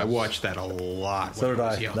Shadow. I watched that a lot. So when did I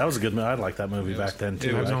was I. young. That was a good movie. I liked that movie back then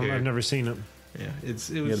too. I've never seen it. Yeah, it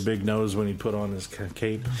He had was a big nose when he put on his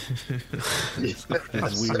cape. It's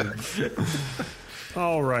weird.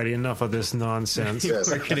 Alrighty, enough of this nonsense.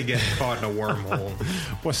 We're gonna get caught in a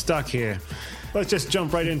wormhole. We're stuck here. Let's just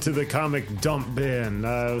jump right into the comic dump bin.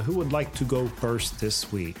 Who would like to go first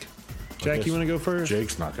this week? Jack, you want to go first?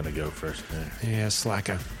 Jake's not going to go first. Yeah,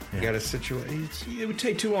 slacker. Got a situation. It would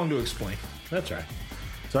take too long to explain. That's right.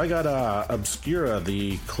 So I got Obscura,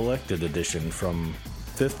 the collected edition from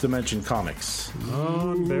Fifth Dimension Comics.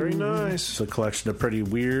 Oh, very nice. It's a collection of pretty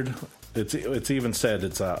weird. It's even said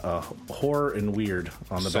it's a horror and weird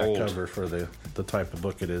on the Sold. back cover for the type of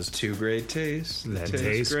book it is. Two great tastes That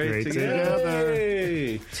taste great together.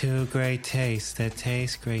 Hey! Two great tastes that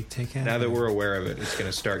taste great together. Now that we're aware of it, it's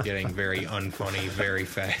going to start getting very unfunny very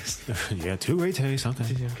fast. Yeah, two great tastes.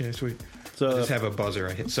 Okay. Okay, sweet. So I just have a buzzer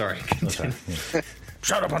I hit. Sorry.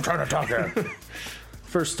 shut up! I'm trying to talk here.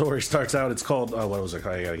 First story starts out. It's called. Oh, what was it?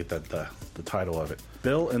 I gotta get that the title of it.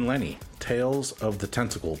 Bill and Lenny: Tales of the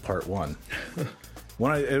Tentacle, Part 1.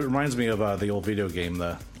 It reminds me of the old video game,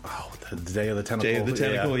 the Day of the Tentacle. Day of the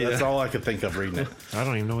Tentacle, yeah. That's all I could think of reading it. I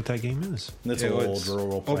don't even know what that game is. It's Yeah, an it's old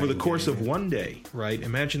role over the playing course game. of one day, right?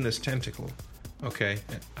 Imagine this tentacle. Okay,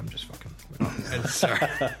 I'm just fucking. Sorry.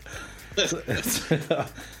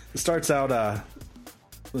 It starts out.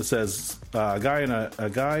 It says a guy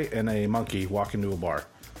and a monkey walk into a bar.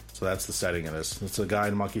 So that's the setting of this. It's a guy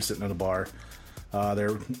and a monkey sitting in a bar.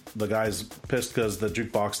 The guy's pissed because the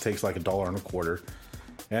jukebox takes like $1.25,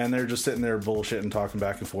 and they're just sitting there bullshitting, talking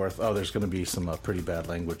back and forth. Oh, there's going to be some pretty bad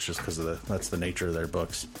language just because that's the nature of their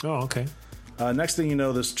books. Oh, okay. Next thing you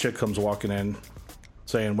know, this chick comes walking in,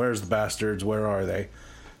 saying, "Where's the bastards? Where are they?"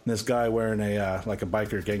 And this guy wearing a like a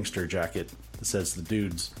biker gangster jacket that says "the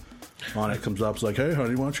dudes" on it comes up. It's like, "Hey,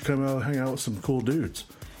 honey, why don't you come out and hang out with some cool dudes?"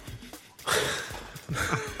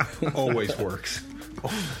 Always works.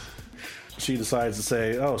 She decides to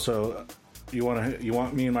say, "Oh, so you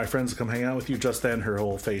want me and my friends to come hang out with you?" Just then, her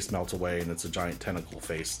whole face melts away, and it's a giant tentacle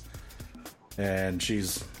face. And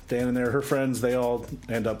she's standing there. Her friends, they all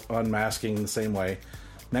end up unmasking the same way.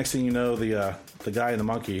 Next thing you know, the guy and the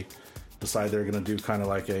monkey decide they're going to do kind of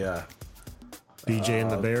like a BJ and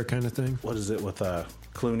the Bear kind of thing. what is it with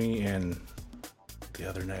Clooney and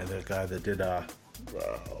the guy that did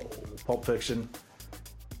Pulp Fiction.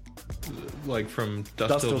 Like from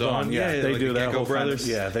Dusk Till Dawn. Yeah, they like do the that Gecko whole Brothers.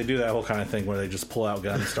 they do that whole kind of thing where they just pull out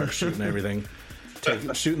guns, start shooting everything,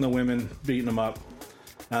 shooting the women, beating them up.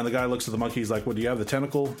 And the guy looks at the monkey. He's like, "Well, do you have the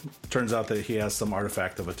tentacle?" Turns out that he has some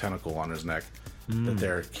artifact of a tentacle on his neck that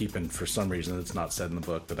they're keeping for some reason. It's not said in the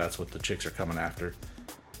book, but that's what the chicks are coming after.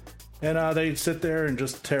 And they sit there and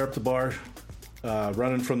just tear up the bar,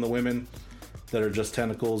 running from the women that are just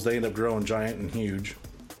tentacles. They end up growing giant and huge.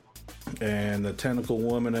 And the tentacle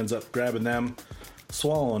woman ends up grabbing them,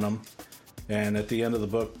 swallowing them. And at the end of the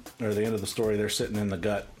book, or the end of the story, they're sitting in the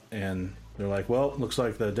gut. And they're like, "Well, looks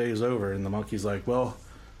like the day's over." And the monkey's like, "Well,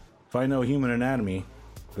 if I know human anatomy,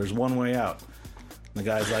 there's one way out." And the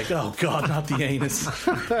guy's like, "Oh, God, not the anus."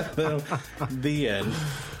 The end.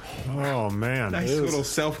 Oh, man. Nice little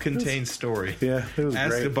self-contained story. Yeah, it was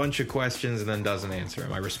Asks great. a bunch of questions and then doesn't answer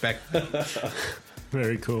them. I respect that.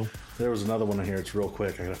 Very cool. There was another one in here. It's real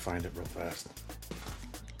quick. I gotta find it real fast.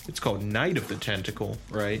 It's called Night of the Tentacle,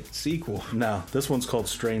 right? Sequel. No, this one's called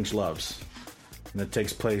Strange Loves. And it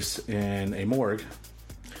takes place in a morgue.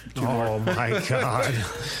 Oh, my God.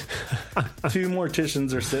 Two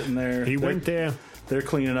morticians are sitting there. He went there. They're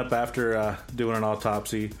cleaning up after doing an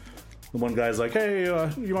autopsy. The one guy's like, "Hey,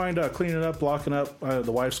 you mind cleaning up, locking up?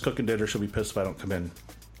 The wife's cooking dinner. She'll be pissed if I don't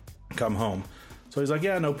come home." So he's like,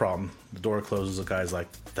 "Yeah, no problem." The door closes. The guy's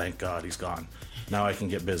like, "Thank God he's gone. Now I can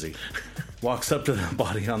get busy." Walks up to the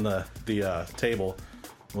body on the table.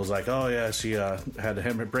 Was like, "Oh yeah, she had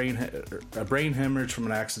a brain hemorrhage from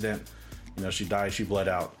an accident. You know, she died. She bled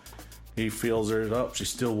out." He feels her. Oh, she's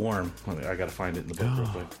still warm. I gotta find it in the book real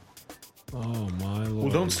quick. Oh, my Lord. Well,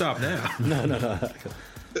 don't stop now. No.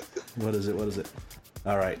 What is it?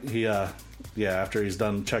 All right. He, after he's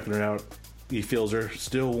done checking her out, he feels her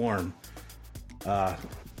still warm.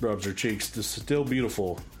 Rubs her cheeks, just still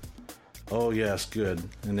beautiful. Oh, yes, good.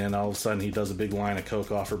 And then all of a sudden, he does a big line of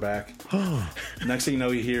Coke off her back. Next thing you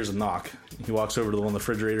know, he hears a knock. He walks over to the one of the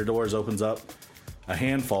refrigerator doors, opens up. A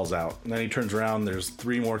hand falls out. And then he turns around. There's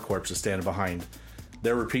 3 more corpses standing behind.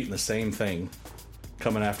 They're repeating the same thing,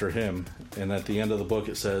 coming after him. And at the end of the book,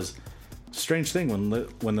 it says, "Strange thing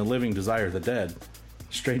when the living desire the dead.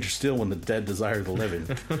 Stranger still when the dead desire the living."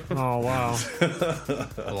 Oh, wow.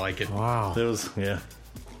 I like it. Wow. It was, yeah.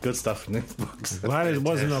 Good stuff in these books. Glad it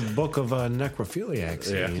wasn't a book of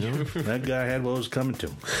necrophiliacs. Yeah. You know? That guy had what was coming to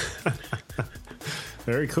him.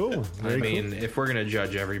 Very cool. If we're gonna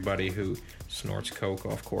judge everybody who snorts coke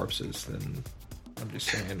off corpses, then I'm just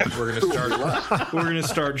saying we're gonna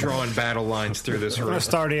start drawing battle lines through this We're room. gonna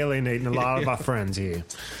start alienating a lot of our friends here.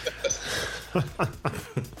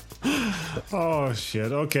 Oh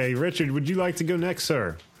shit. Okay, Richard, would you like to go next,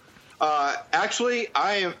 sir? Actually,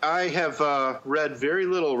 I have read very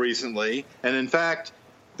little recently, and in fact,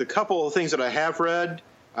 the couple of things that I have read,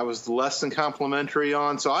 I was less than complimentary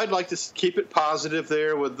on. So I'd like to keep it positive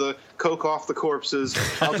there with the coke off the corpses.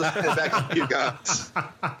 I'll just head back to you guys.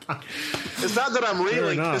 It's not that I'm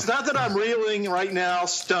reeling. It's not that I'm reeling right now,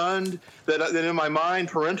 stunned. That in my mind,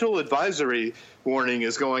 parental advisory warning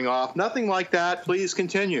is going off. Nothing like that. Please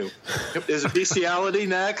continue. Is it bestiality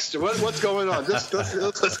next? What's going on?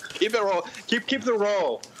 Let's keep it roll. Keep the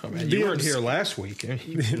roll. Oh, man, you weren't here last week.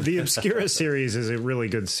 The Obscura series is a really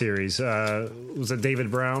good series. Was it David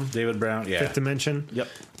Brown? David Brown, yeah. Fifth Dimension? Yep.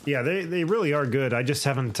 Yeah, they really are good. I just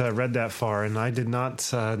haven't read that far, and I did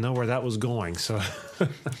not know where that was going. So,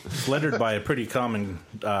 lettered by a pretty common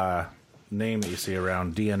name that you see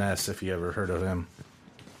around, DNS, if you ever heard of him.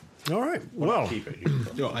 All right. Well, keep it.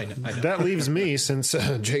 I know. That leaves me, since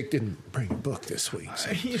Jake didn't bring a book this week.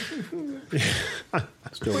 So.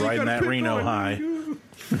 Still riding that Reno high.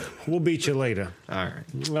 We'll beat you later. All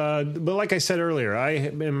right. But like I said earlier, I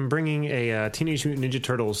am bringing a Teenage Mutant Ninja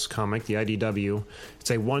Turtles comic, the IDW.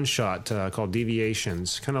 It's a one-shot called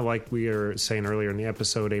Deviations, kind of like we were saying earlier in the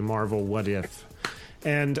episode, a Marvel What If.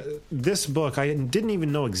 And this book, I didn't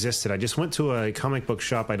even know existed. I just went to a comic book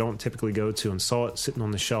shop I don't typically go to and saw it sitting on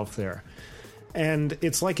the shelf there. And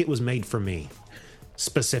it's like it was made for me,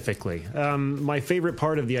 specifically. My favorite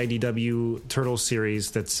part of the IDW Turtles series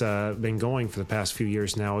that's been going for the past few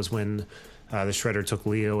years now is when the Shredder took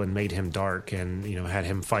Leo and made him dark and, you know, had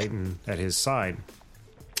him fighting at his side.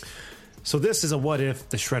 So this is a what if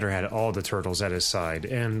the Shredder had all the turtles at his side,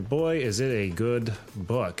 and boy is it a good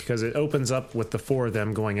book, because it opens up with the four of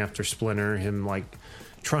them going after Splinter, him like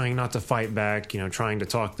trying not to fight back, you know, trying to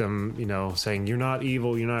talk them, you know, saying you're not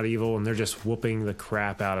evil, and they're just whooping the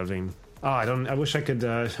crap out of him. I wish I could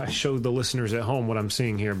I showed the listeners at home what I'm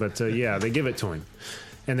seeing here, but yeah, they give it to him,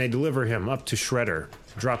 and they deliver him up to Shredder,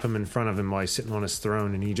 drop him in front of him while he's sitting on his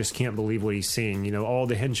throne, and he just can't believe what he's seeing, you know, all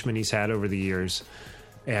the henchmen he's had over the years.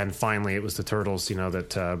 And finally, it was the Turtles, you know,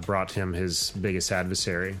 that brought him his biggest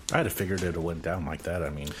adversary. I'd have figured it would have went down like that.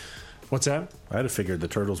 I mean, what's that? I'd have figured the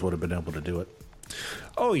Turtles would have been able to do it.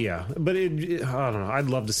 Oh yeah, but I don't know. I'd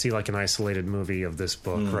love to see like an isolated movie of this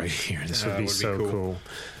book right here. This would be so cool.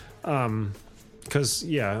 Because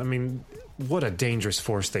yeah, I mean, what a dangerous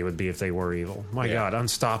force they would be if they were evil. My God,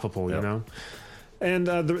 unstoppable. Yep. You know. And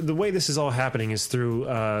the way this is all happening is through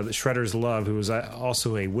Shredder's love, who is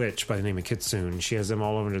also a witch by the name of Kitsune. She has them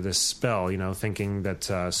all under this spell, you know, thinking that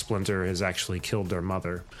Splinter has actually killed their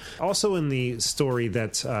mother. Also in the story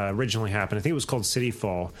that originally happened, I think it was called City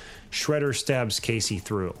Fall, Shredder stabs Casey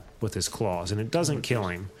through with his claws, and it doesn't kill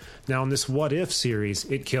him. Now in this What If series,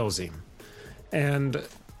 it kills him. And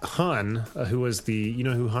Hun, who is you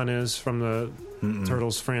know who Hun is from the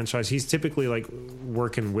Turtles franchise? He's typically like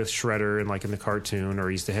working with Shredder and like in the cartoon, or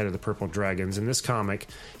he's the head of the Purple Dragons. In this comic,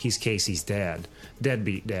 he's Casey's dad,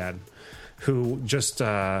 deadbeat dad, who just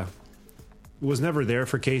was never there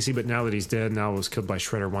for Casey, but now that he's dead, now was killed by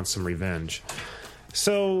Shredder, wants some revenge.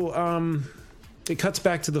 So it cuts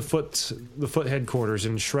back to the foot headquarters,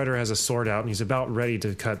 and Shredder has a sword out, and he's about ready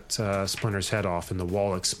to cut Splinter's head off, and the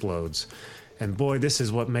wall explodes. And boy, this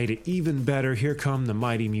is what made it even better. Here come the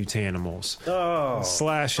mighty Mutanimals. Oh.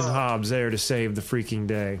 Slash and Hobbs there to save the freaking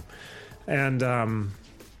day. And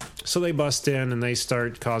so they bust in and they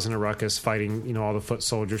start causing a ruckus, fighting, you know, all the foot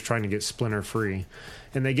soldiers, trying to get Splinter free.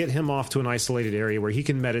 And they get him off to an isolated area where he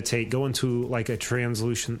can meditate, go into like a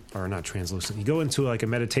you go into like a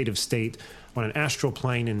meditative state on an astral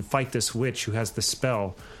plane and fight this witch who has the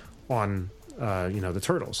spell on, you know, the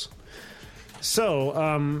turtles.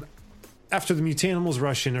 So, after the Mutanimals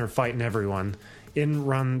rush in and are fighting everyone, in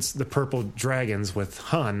runs the Purple Dragons with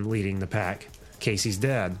Hun leading the pack. Casey's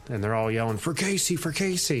dead, and they're all yelling, for Casey, for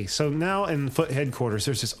Casey. So now in Foot headquarters,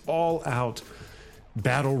 there's this all-out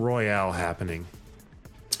battle royale happening.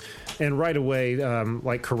 And right away,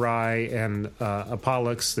 like Karai and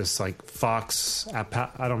Apollux, this like fox,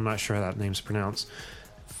 I'm not sure how that name's pronounced,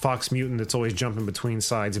 fox mutant that's always jumping between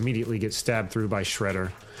sides, immediately gets stabbed through by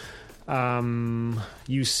Shredder.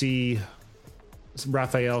 You see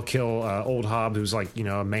Raphael kill Old Hob, who's like, you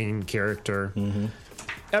know, a main character.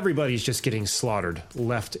 everybody's just getting slaughtered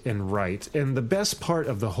left and right. And the best part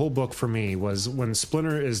of the whole book for me was when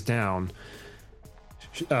Splinter is down,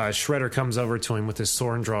 Shredder comes over to him with his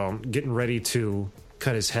sword drawn, getting ready to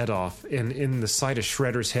cut his head off. And in the sight of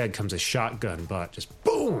Shredder's head comes a shotgun butt, just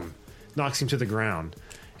boom, knocks him to the ground.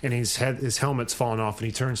 And his helmet's falling off, and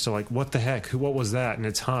he turns to like, what the heck? What was that? And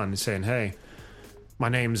it's Hun saying, "Hey, my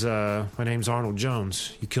name's Arnold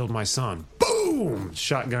Jones. You killed my son." Boom!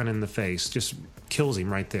 Shotgun in the face, just kills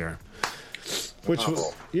him right there. Which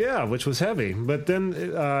was heavy. But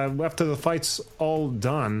then after the fight's all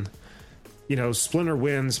done, Splinter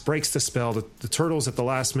wins, breaks the spell. The turtles at the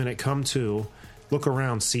last minute come to, look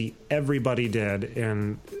around, see everybody dead,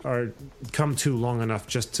 and come to long enough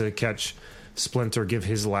just to catch Splinter give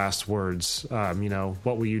his last words.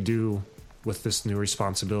 What will you do with this new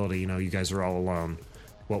responsibility? You guys are all alone.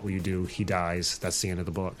 What will you do? He dies. That's the end of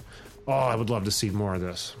the book. Oh, I would love to see more of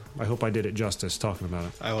this. I hope I did it justice talking about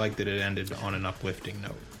it. I like that it ended on an uplifting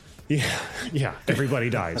note. Yeah. Everybody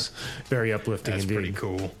dies. Very uplifting That's indeed. Pretty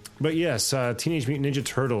cool. But yes, Teenage Mutant Ninja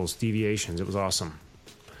Turtles Deviations. It was awesome.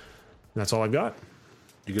 And that's all I've got.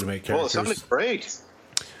 You gonna make characters? Well, it sounded great.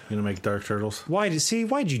 You gonna make Dark Turtles? Why'd you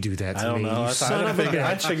do that to me? I don't know.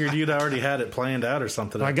 I figured you'd already had it planned out or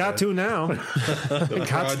something. I got to now. The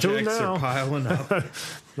projects are piling up.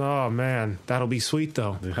 Oh man, that'll be sweet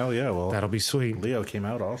though. Hell yeah, well, that'll be sweet. Leo came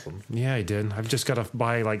out awesome. Yeah, he did. I've just got to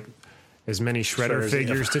buy like as many Shredder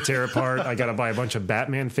figures to tear apart. I got to buy a bunch of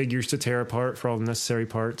Batman figures to tear apart for all the necessary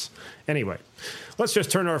parts. Anyway, let's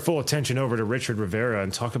just turn our full attention over to Richard Rivera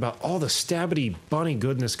and talk about all the Stabbity Bunny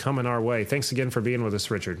goodness coming our way. Thanks again for being with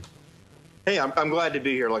us, Richard. Hey, I'm glad to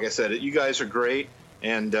be here. Like I said, you guys are great,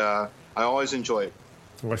 and I always enjoy it.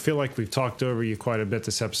 Well, I feel like we've talked over you quite a bit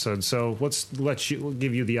this episode, so we'll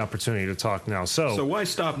give you the opportunity to talk now. So why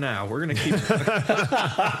stop now? We're going to keep...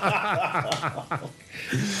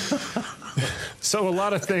 So a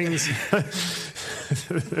lot of things...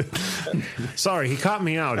 Sorry, he caught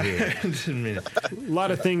me out here. A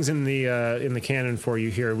lot of things in the canon for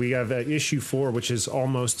you here. We have issue 4, which is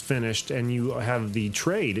almost finished, and you have the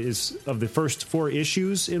trade of the first 4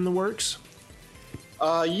 issues in the works.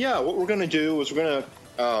 Yeah, what we're going to do is we're going to...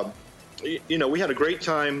 we had a great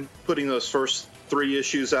time putting those first 3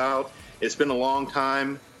 issues out. It's been a long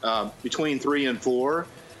time between 3 and 4,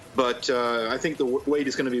 but I think the wait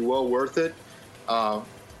is going to be well worth it.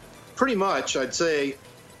 Pretty much, I'd say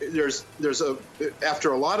there's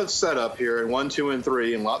after a lot of setup here in 1, 2, and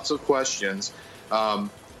 3, and lots of questions,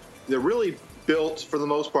 they're really built for the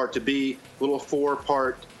most part to be little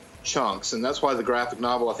 4-part chunks, and that's why the graphic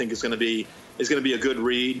novel I think is going to be a good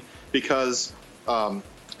read, because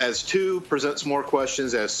as 2 presents more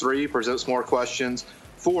questions, as 3 presents more questions,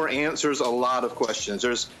 4 answers a lot of questions.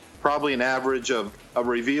 There's probably an average of a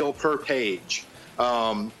reveal per page.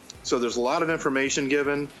 So there's a lot of information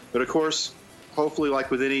given, but of course, hopefully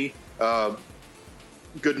like with any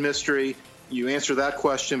good mystery, you answer that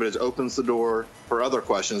question, but it opens the door for other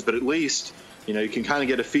questions. But at least, you can kind of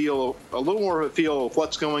get a little more of a feel of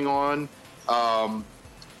what's going on.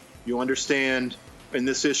 You understand in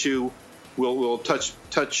this issue, we'll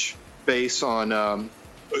touch base on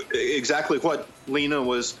exactly what Lena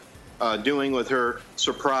was doing with her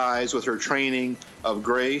surprise, with her training of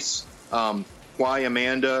Grace, why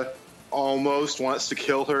Amanda almost wants to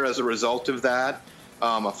kill her as a result of that,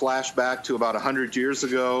 a flashback to about 100 years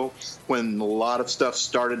ago when a lot of stuff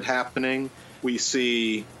started happening.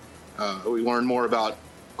 We learn more about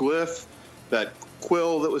Glyph, that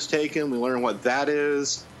quill that was taken. We learn what that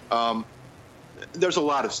is. There's a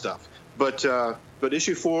lot of stuff. But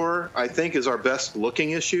issue 4, I think, is our best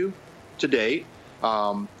looking issue to date.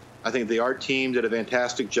 I think the art team did a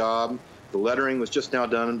fantastic job. The lettering was just now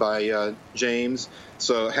done by James.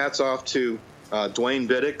 So hats off to Dwayne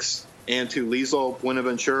Biddix and to Liesl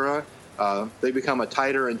Buenaventura. They become a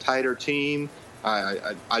tighter and tighter team.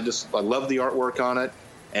 I love the artwork on it,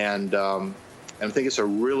 and I think it's a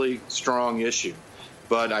really strong issue.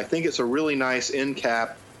 But I think it's a really nice end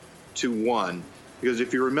cap to 1, because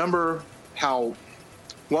if you remember how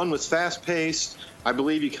 1 was fast-paced, I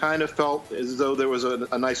believe you kind of felt as though there was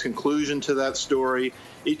a nice conclusion to that story.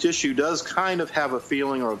 Each issue does kind of have a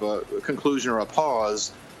feeling of a conclusion or a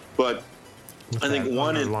pause, but I think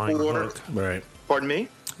 1 and 4... Right. Pardon me?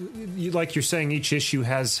 Like you're saying, each issue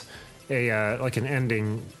has like an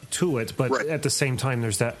ending to it, but right. At the same time,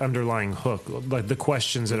 there's that underlying hook, like the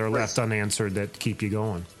questions that are left unanswered that keep you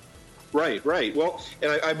going. Right. Well,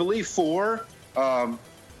 and I believe 4...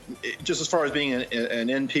 just as far as being an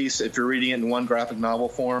end piece, if you're reading it in one graphic novel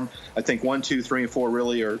form, I think 1, 2, 3, and 4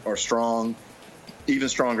 really are strong, even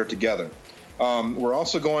stronger together. We're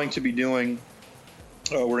also going to be doing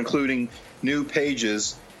we're including new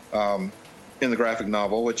pages in the graphic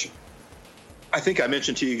novel, which I think I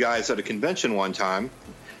mentioned to you guys at a convention one time.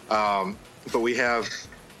 But we have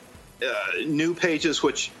new pages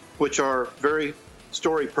which are very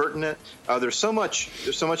story pertinent. There's so much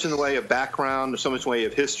in the way of background. There's so much in the way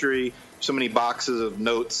of history. So many boxes of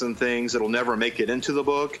notes and things that'll never make it into the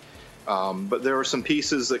book. But there are some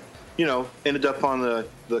pieces that ended up on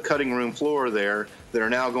the cutting room floor there that are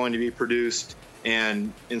now going to be produced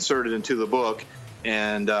and inserted into the book.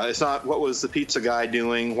 And it's not what was the pizza guy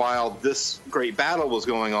doing while this great battle was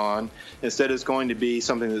going on. Instead, it's going to be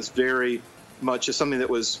something that's very much something that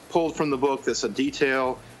was pulled from the book. That's a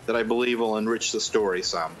detail that I believe will enrich the story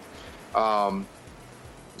some.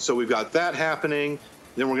 So we've got that happening.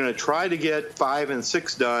 Then we're going to try to get 5 and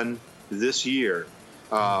 6 done this year.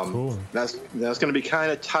 Cool. That's going to be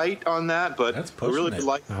kind of tight on that, but I really would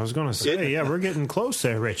like. I was going to say, we're getting close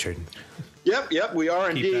there, Richard. Yep, we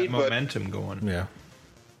are Keep indeed. that momentum going.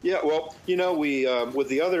 Yeah, well, we with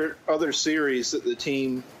the other series that the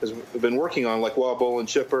team has been working on, like Wild Bull and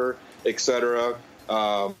Chipper, etc.,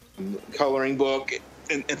 coloring book,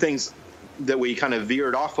 and things that we kind of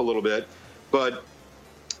veered off a little bit, but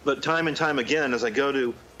time and time again, as I go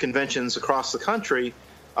to conventions across the country,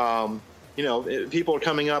 people are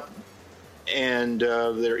coming up and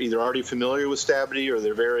they're either already familiar with Stabbity or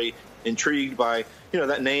they're very intrigued by,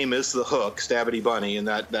 that name is the hook, Stabbity Bunny, and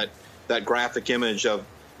that graphic image of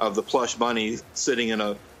the plush bunny sitting in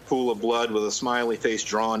a pool of blood with a smiley face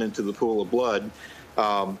drawn into the pool of blood.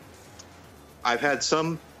 I've had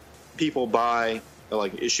some people buy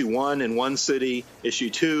like issue 1 in one city, issue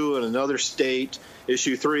 2 in another state,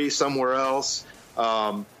 issue 3 somewhere else,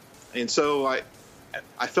 and so I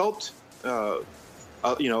felt a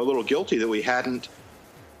little guilty that we hadn't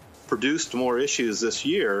produced more issues this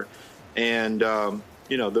year, and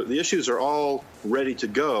the issues are all ready to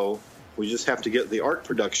go. We just have to get the art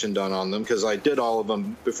production done on them because I did all of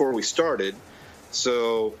them before we started.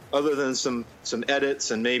 So other than some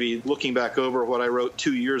edits and maybe looking back over what I wrote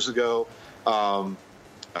 2 years ago,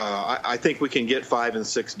 I think we can get 5 and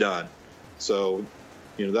 6 done. So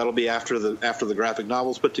that'll be after the graphic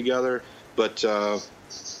novels put together. But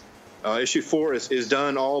issue 4 is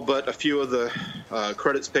done, all but a few of the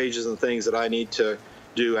credits pages and things that I need to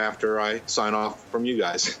do after I sign off from you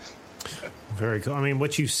guys. Very cool. I mean,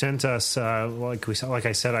 what you sent us, like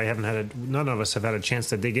I said, none of us have had a chance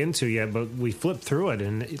to dig into yet, but we flipped through it,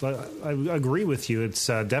 and I agree with you. It's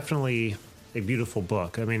definitely a beautiful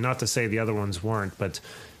book. I mean, not to say the other ones weren't, but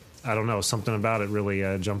I don't know, something about it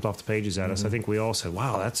really jumped off the pages at us. I think we all said,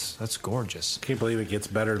 "Wow, that's gorgeous." Can't believe it gets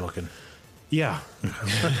better looking. Yeah,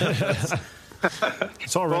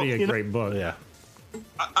 it's already a great book. Yeah,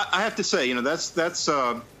 I have to say, that's.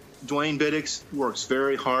 Dwayne Biddix works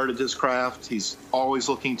very hard at his craft. He's always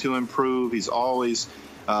looking to improve. He's always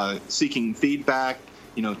seeking feedback,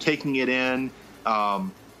 taking it in.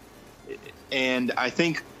 And I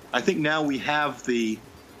think now we have the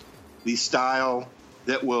style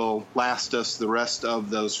that will last us the rest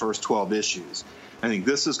of those first 12 issues. I think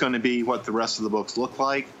this is going to be what the rest of the books look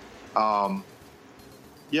like.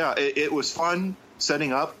 It was fun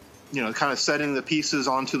setting up, kind of setting the pieces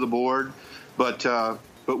onto the board, but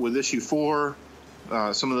with issue 4,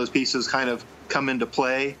 some of those pieces kind of come into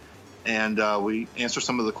play, and we answer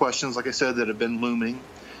some of the questions, like I said, that have been looming.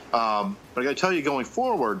 But I got to tell you, going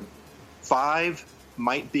forward, 5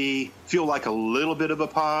 might feel like a little bit of a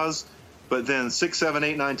pause, but then 6, 7,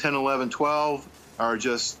 8, 9, 10, 11, 12 are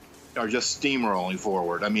just steamrolling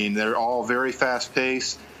forward. I mean, they're all very fast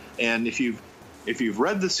paced, and if you've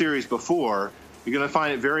read the series before, you're going to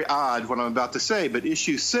find it very odd what I'm about to say. But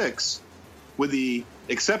issue 6, with the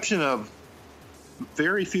exception of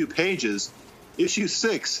very few pages, issue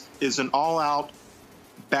 6 is an all-out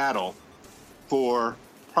battle for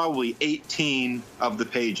probably 18 of the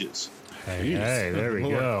pages. Hey, there we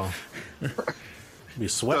go. Be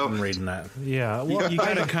sweating reading that. Yeah, well, you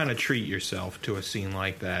got to kind of treat yourself to a scene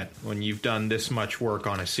like that. When you've done this much work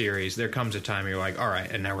on a series, there comes a time you're like, all right,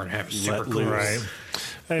 and now we're going to have super cool. Right.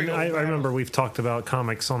 And I remember we've talked about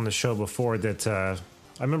comics on the show before that...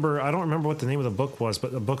 I don't remember what the name of the book was,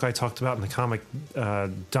 but the book I talked about in the comic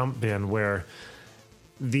dump bin where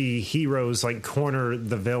the heroes corner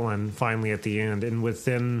the villain finally at the end, and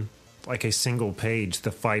within a single page,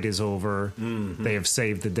 the fight is over. Mm-hmm. They have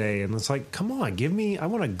saved the day, and it's like, come on, I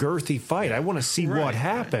want a girthy fight. I want to see what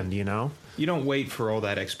happened. You don't wait for all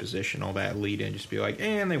that exposition, all that lead in. Just be like,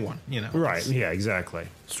 and they won. Right? Yeah, exactly.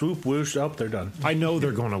 Swoop, whoosh, up, they're done. I know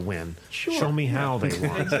they're going to win. Sure. Show me how they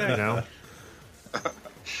won. Exactly.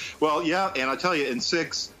 Well, yeah, and I tell you, in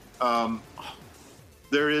 6,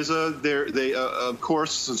 there is of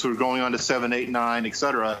course, since we're going on to 7, 8, 9,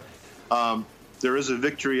 etc. There is a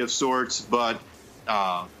victory of sorts, but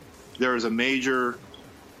there is a major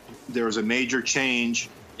change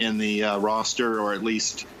in the roster, or at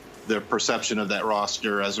least the perception of that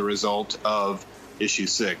roster as a result of issue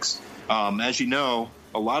 6. As you know,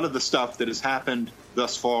 a lot of the stuff that has happened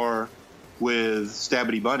thus far with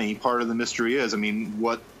Stabity Bunny, part of the mystery is,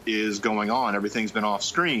 what is going on? Everything's been off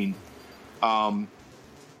screen. 4,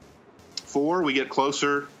 we get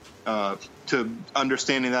closer to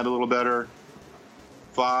understanding that a little better.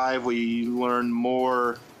 5, we learn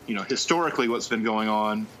more, historically what's been going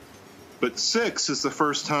on. But 6 is the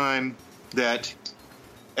first time that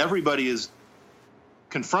everybody is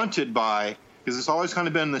confronted by, because it's always kind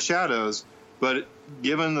of been in the shadows, but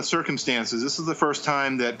given the circumstances, this is the first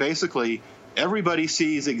time that basically everybody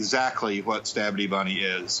sees exactly what Stabity Bunny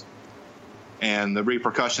is. And the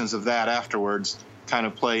repercussions of that afterwards kind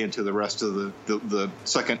of play into the rest of the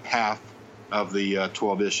second half of the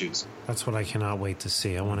 12 issues. That's what I cannot wait to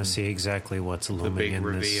see. I want to see exactly what's looming in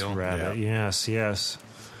reveal. This rabbit. Yeah. Yes.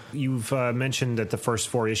 You've mentioned that the first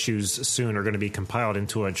 4 issues soon are going to be compiled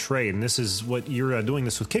into a trade, and this is what you're doing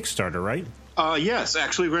this with Kickstarter, right? Yes,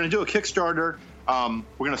 actually, we're going to do a Kickstarter. We're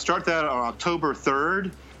going to start that on October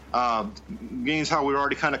 3rd. Being as how we're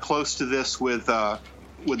already kind of close to this with the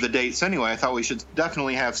dates anyway, I thought we should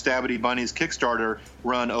definitely have Stabity Bunny's Kickstarter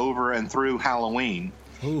run over and through Halloween.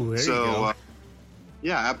 Ooh, there you go.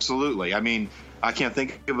 Yeah, absolutely. I can't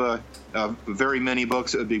think of very many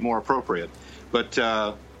books that would be more appropriate. But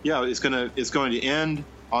it's going to end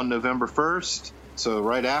on November 1st, so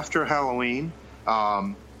right after Halloween.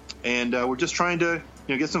 And we're just trying to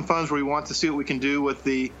get some funds where we want to see what we can do with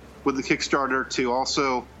the Kickstarter to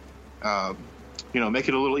also make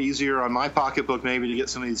it a little easier on my pocketbook maybe to get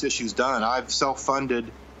some of these issues done. I've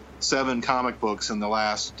self-funded 7 comic books in the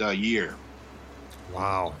last year.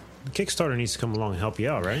 Wow. The Kickstarter needs to come along and help you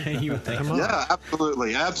out, right? You would think. Come on. Yeah,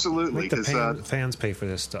 absolutely. Make the fans pay for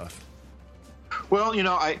this stuff. Well,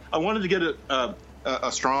 I wanted to get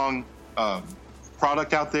a strong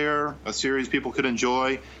product out there, a series people could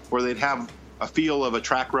enjoy, where they'd have a feel of a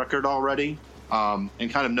track record already, and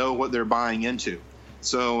kind of know what they're buying into.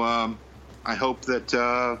 So I hope that,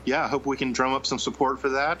 I hope we can drum up some support for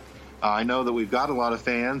that. I know that we've got a lot of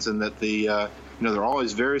fans, and that they're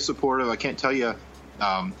always very supportive. I can't tell you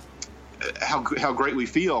how great we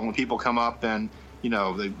feel when people come up and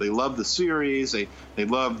they love the series, they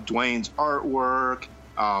love Dwayne's artwork,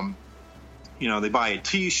 they buy a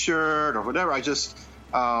T-shirt or whatever. I just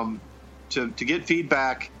to get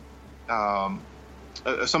feedback,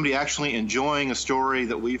 somebody actually enjoying a story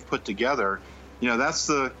that we've put together, that's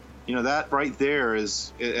that right there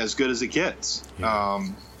is as good as it gets. Yeah.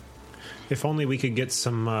 If only we could get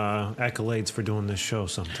some accolades for doing this show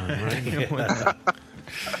sometime, right?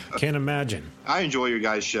 Can't imagine. I enjoy your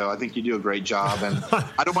guys' show. I think you do a great job, and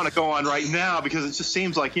I don't want to go on right now because it just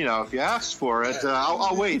seems like, if you asked for it,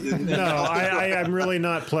 I'll wait. No, I'm really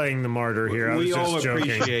not playing the martyr here. We all just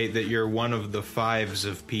joking. appreciate that you're one of the 5s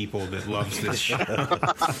of people that loves this show.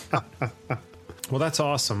 Well, that's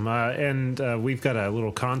awesome. And we've got a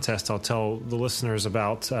little contest I'll tell the listeners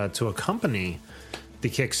about to accompany the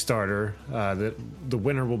Kickstarter. That the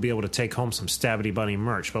winner will be able to take home some Stabity Bunny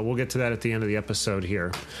merch, but we'll get to that at the end of the episode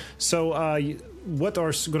here. So what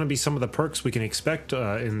are going to be some of the perks we can expect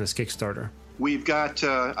in this Kickstarter? We've got,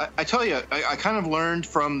 I tell you, I kind of learned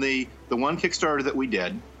from the one Kickstarter that we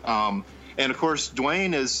did. And of course,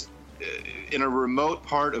 Dwayne is in a remote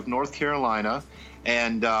part of North Carolina,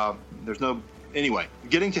 and anyway,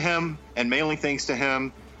 getting to him and mailing things to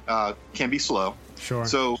him can be slow. Sure.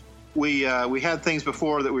 So we had things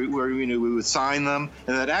before that we would sign them,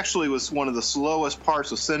 and that actually was one of the slowest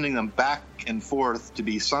parts of sending them back and forth to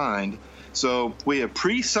be signed. So we have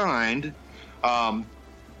pre-signed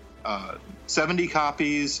 70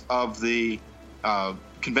 copies of the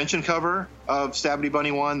convention cover of Stabity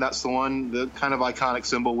Bunny 1. That's the kind of iconic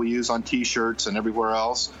symbol we use on T-shirts and everywhere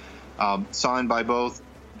else, signed by both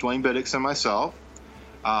Dwayne Biddix and myself.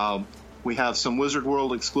 We have some Wizard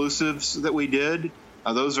World exclusives that we did.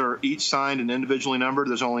 Those are each signed and individually numbered.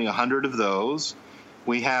 There's only 100 of those.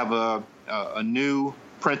 We have a new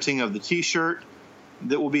printing of the T-shirt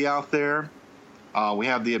that will be out there. We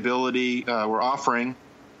have the ability, we're offering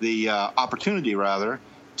the opportunity, rather,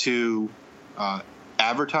 to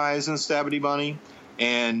advertise in Stabity Bunny.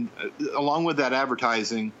 And along with that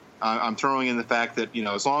advertising, I'm throwing in the fact that,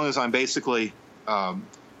 as long as I'm basically,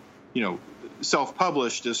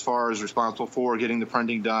 self-published as far as responsible for getting the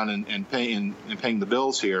printing done and paying the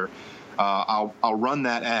bills here, I'll run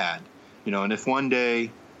that ad. And if one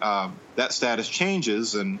day that status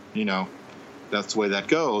changes, and that's the way that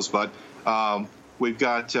goes. But we've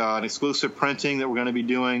got an exclusive printing that we're going to be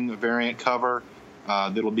doing, a variant cover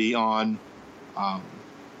that'll be on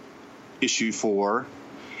issue 4,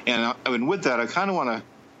 and with that, I kind of want to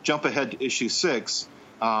jump ahead to issue 6.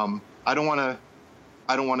 I don't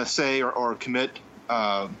want to say or commit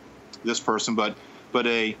this person, but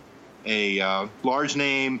a large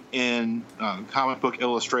name in comic book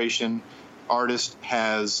illustration artist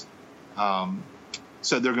has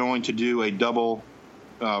said they're going to do a double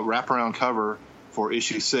wraparound cover for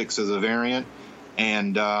issue 6 as a variant,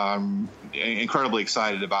 and I'm incredibly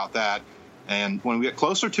excited about that. And when we get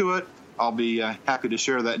closer to it, I'll be happy to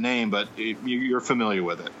share that name, but you're familiar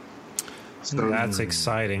with it. So, that's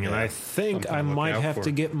exciting, and I think I might have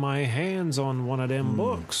to get my hands on one of them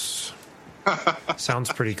books.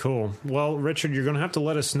 Sounds pretty cool. Well, Richard, you're going to have to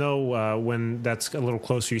let us know when that's a little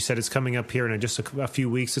closer. You said it's coming up here in just a few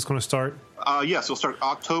weeks. It's going to start? Yes, it'll start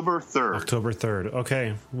October 3rd. October 3rd.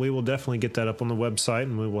 Okay. We will definitely get that up on the website,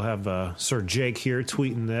 and we will have Sir Jake here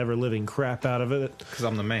tweeting the ever-living crap out of it. Because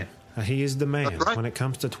I'm the man. He is the man. Right. When it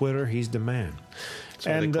comes to Twitter, he's the man.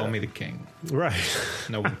 So they call me the king. Right.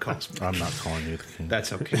 No one calls me. I'm not calling you the king.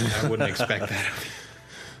 That's okay. I wouldn't expect that of you.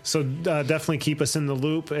 So definitely keep us in the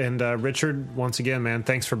loop. And Richard, once again, man,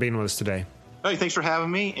 thanks for being with us today. Hey, thanks for having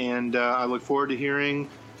me, and I look forward to hearing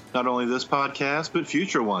not only this podcast, but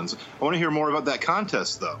future ones. I want to hear more about that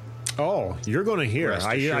contest, though. Oh, you're going to hear.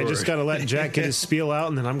 I just got to let Jack get his spiel out,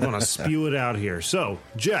 and then I'm going to spew it out here. So,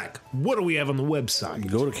 Jack, what do we have on the website?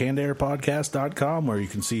 Go to cannedairpodcast.com, where you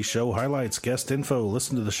can see show highlights, guest info,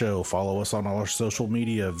 listen to the show, follow us on all our social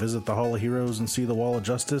media, visit the Hall of Heroes and see the Wall of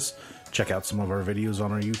Justice, check out some of our videos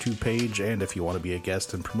on our YouTube page, and if you want to be a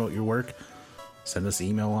guest and promote your work, send us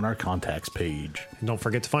email on our contacts page. And don't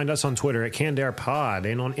forget to find us on Twitter at CannedAirPod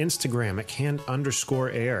and on Instagram at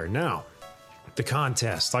 @canned_air. Now, the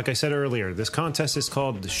contest. Like I said earlier, this contest is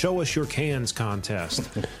called the Show Us Your Cans Contest.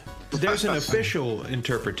 There's an official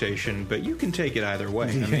interpretation, but you can take it either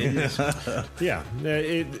way. I mean, yeah,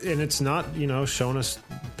 and it's not, showing us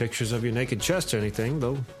pictures of your naked chest or anything,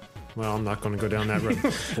 though. Well, I'm not going to go down that road.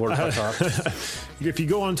 If you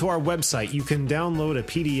go onto our website, you can download a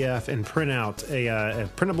PDF and print out a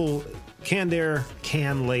printable Canned Air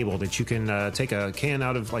can label that you can take a can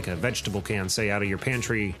out of, like a vegetable can, say, out of your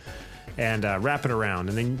pantry, and wrap it around,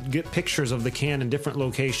 and then get pictures of the can in different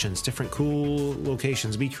locations, different cool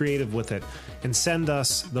locations. Be creative with it, and send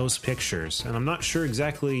us those pictures. And I'm not sure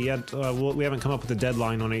exactly yet. We haven't come up with a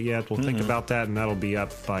deadline on it yet. We'll think about that, and that'll be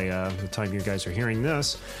up by the time you guys are hearing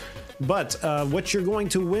this. But what you're going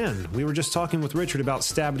to win, we were just talking with Richard about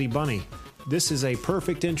Stabity Bunny. This is a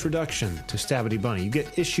perfect introduction to Stabity Bunny. You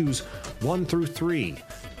get issues 1 through 3,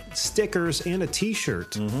 stickers, and a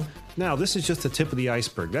t-shirt. Now, this is just the tip of the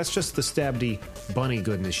iceberg. That's just the Stabity Bunny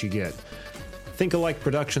goodness you get. Think Alike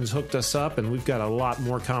Productions hooked us up, and we've got a lot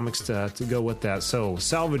more comics to go with that. So,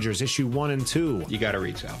 Salvagers, issue 1 and 2. You got to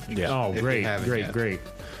read Salvagers. Yeah. Oh, great.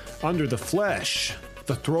 Under the Flesh,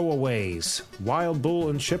 The Throwaways, Wild Bull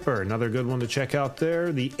and Chipper, another good one to check out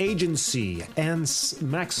there. The Agency, and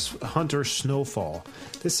Max Hunter Snowfall.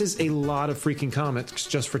 This is a lot of freaking comics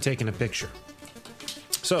just for taking a picture.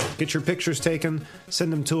 So, get your pictures taken,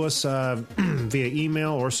 send them to us via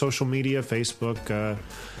email or social media, Facebook,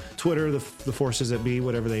 Twitter, the forces that be,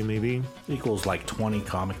 whatever they may be. Equals like 20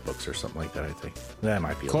 comic books or something like that, I think. That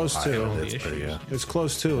might be close to. It's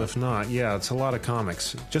close to, if not. Yeah, it's a lot of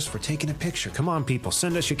comics just for taking a picture. Come on, people,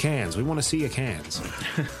 send us your cans. We want to see your cans.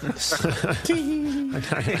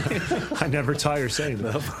 I never tire saying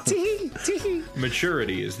that.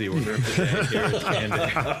 Maturity is the order of the day here at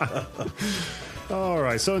Canned. All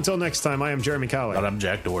right, so until next time, I am Jeremy Cowley. And I'm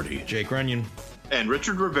Jack Doherty. Jake Runyon. And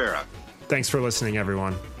Richard Rivera. Thanks for listening,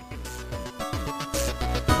 everyone.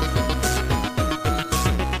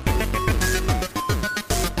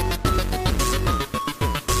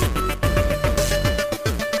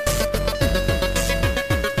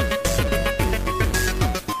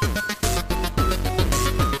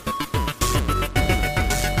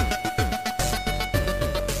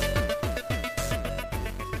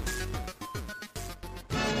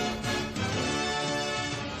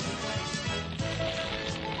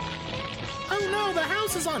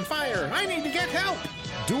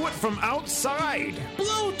 Do it from outside.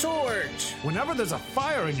 Blowtorch. Whenever there's a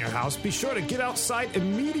fire in your house, be sure to get outside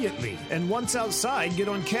immediately. And once outside, get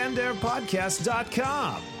on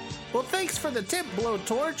CannedAirPodcast.com. Well, thanks for the tip,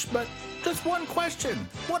 Blowtorch, but just one question.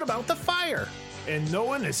 What about the fire? And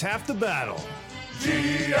knowing is half the battle.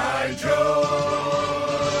 G.I. Joe!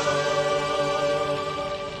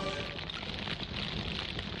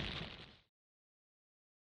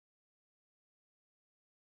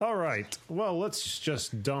 All right. Well, let's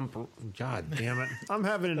just dump. God damn it. I'm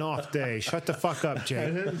having an off day. Shut the fuck up, Jay. I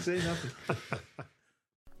didn't say nothing.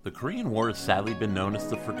 The Korean War has sadly been known as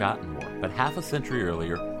the Forgotten War, but half a century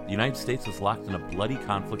earlier, the United States was locked in a bloody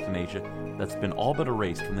conflict in Asia that's been all but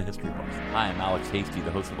erased from the history books. Hi, I'm Alex Hasty, the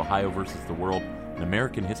host of Ohio versus the World, an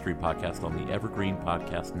American history podcast on the Evergreen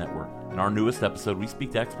Podcast Network. In our newest episode, we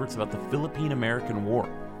speak to experts about the Philippine-American War,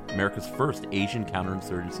 America's first Asian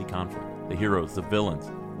counterinsurgency conflict. The heroes, the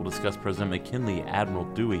villains. We'll discuss President McKinley, Admiral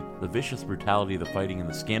Dewey, the vicious brutality of the fighting, and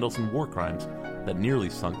the scandals and war crimes that nearly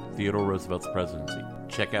sunk Theodore Roosevelt's presidency.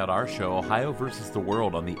 Check out our show, Ohio versus the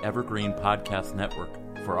World, on the Evergreen Podcast Network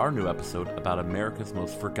for our new episode about America's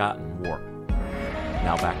most forgotten war.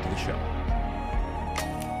 Now back to the show.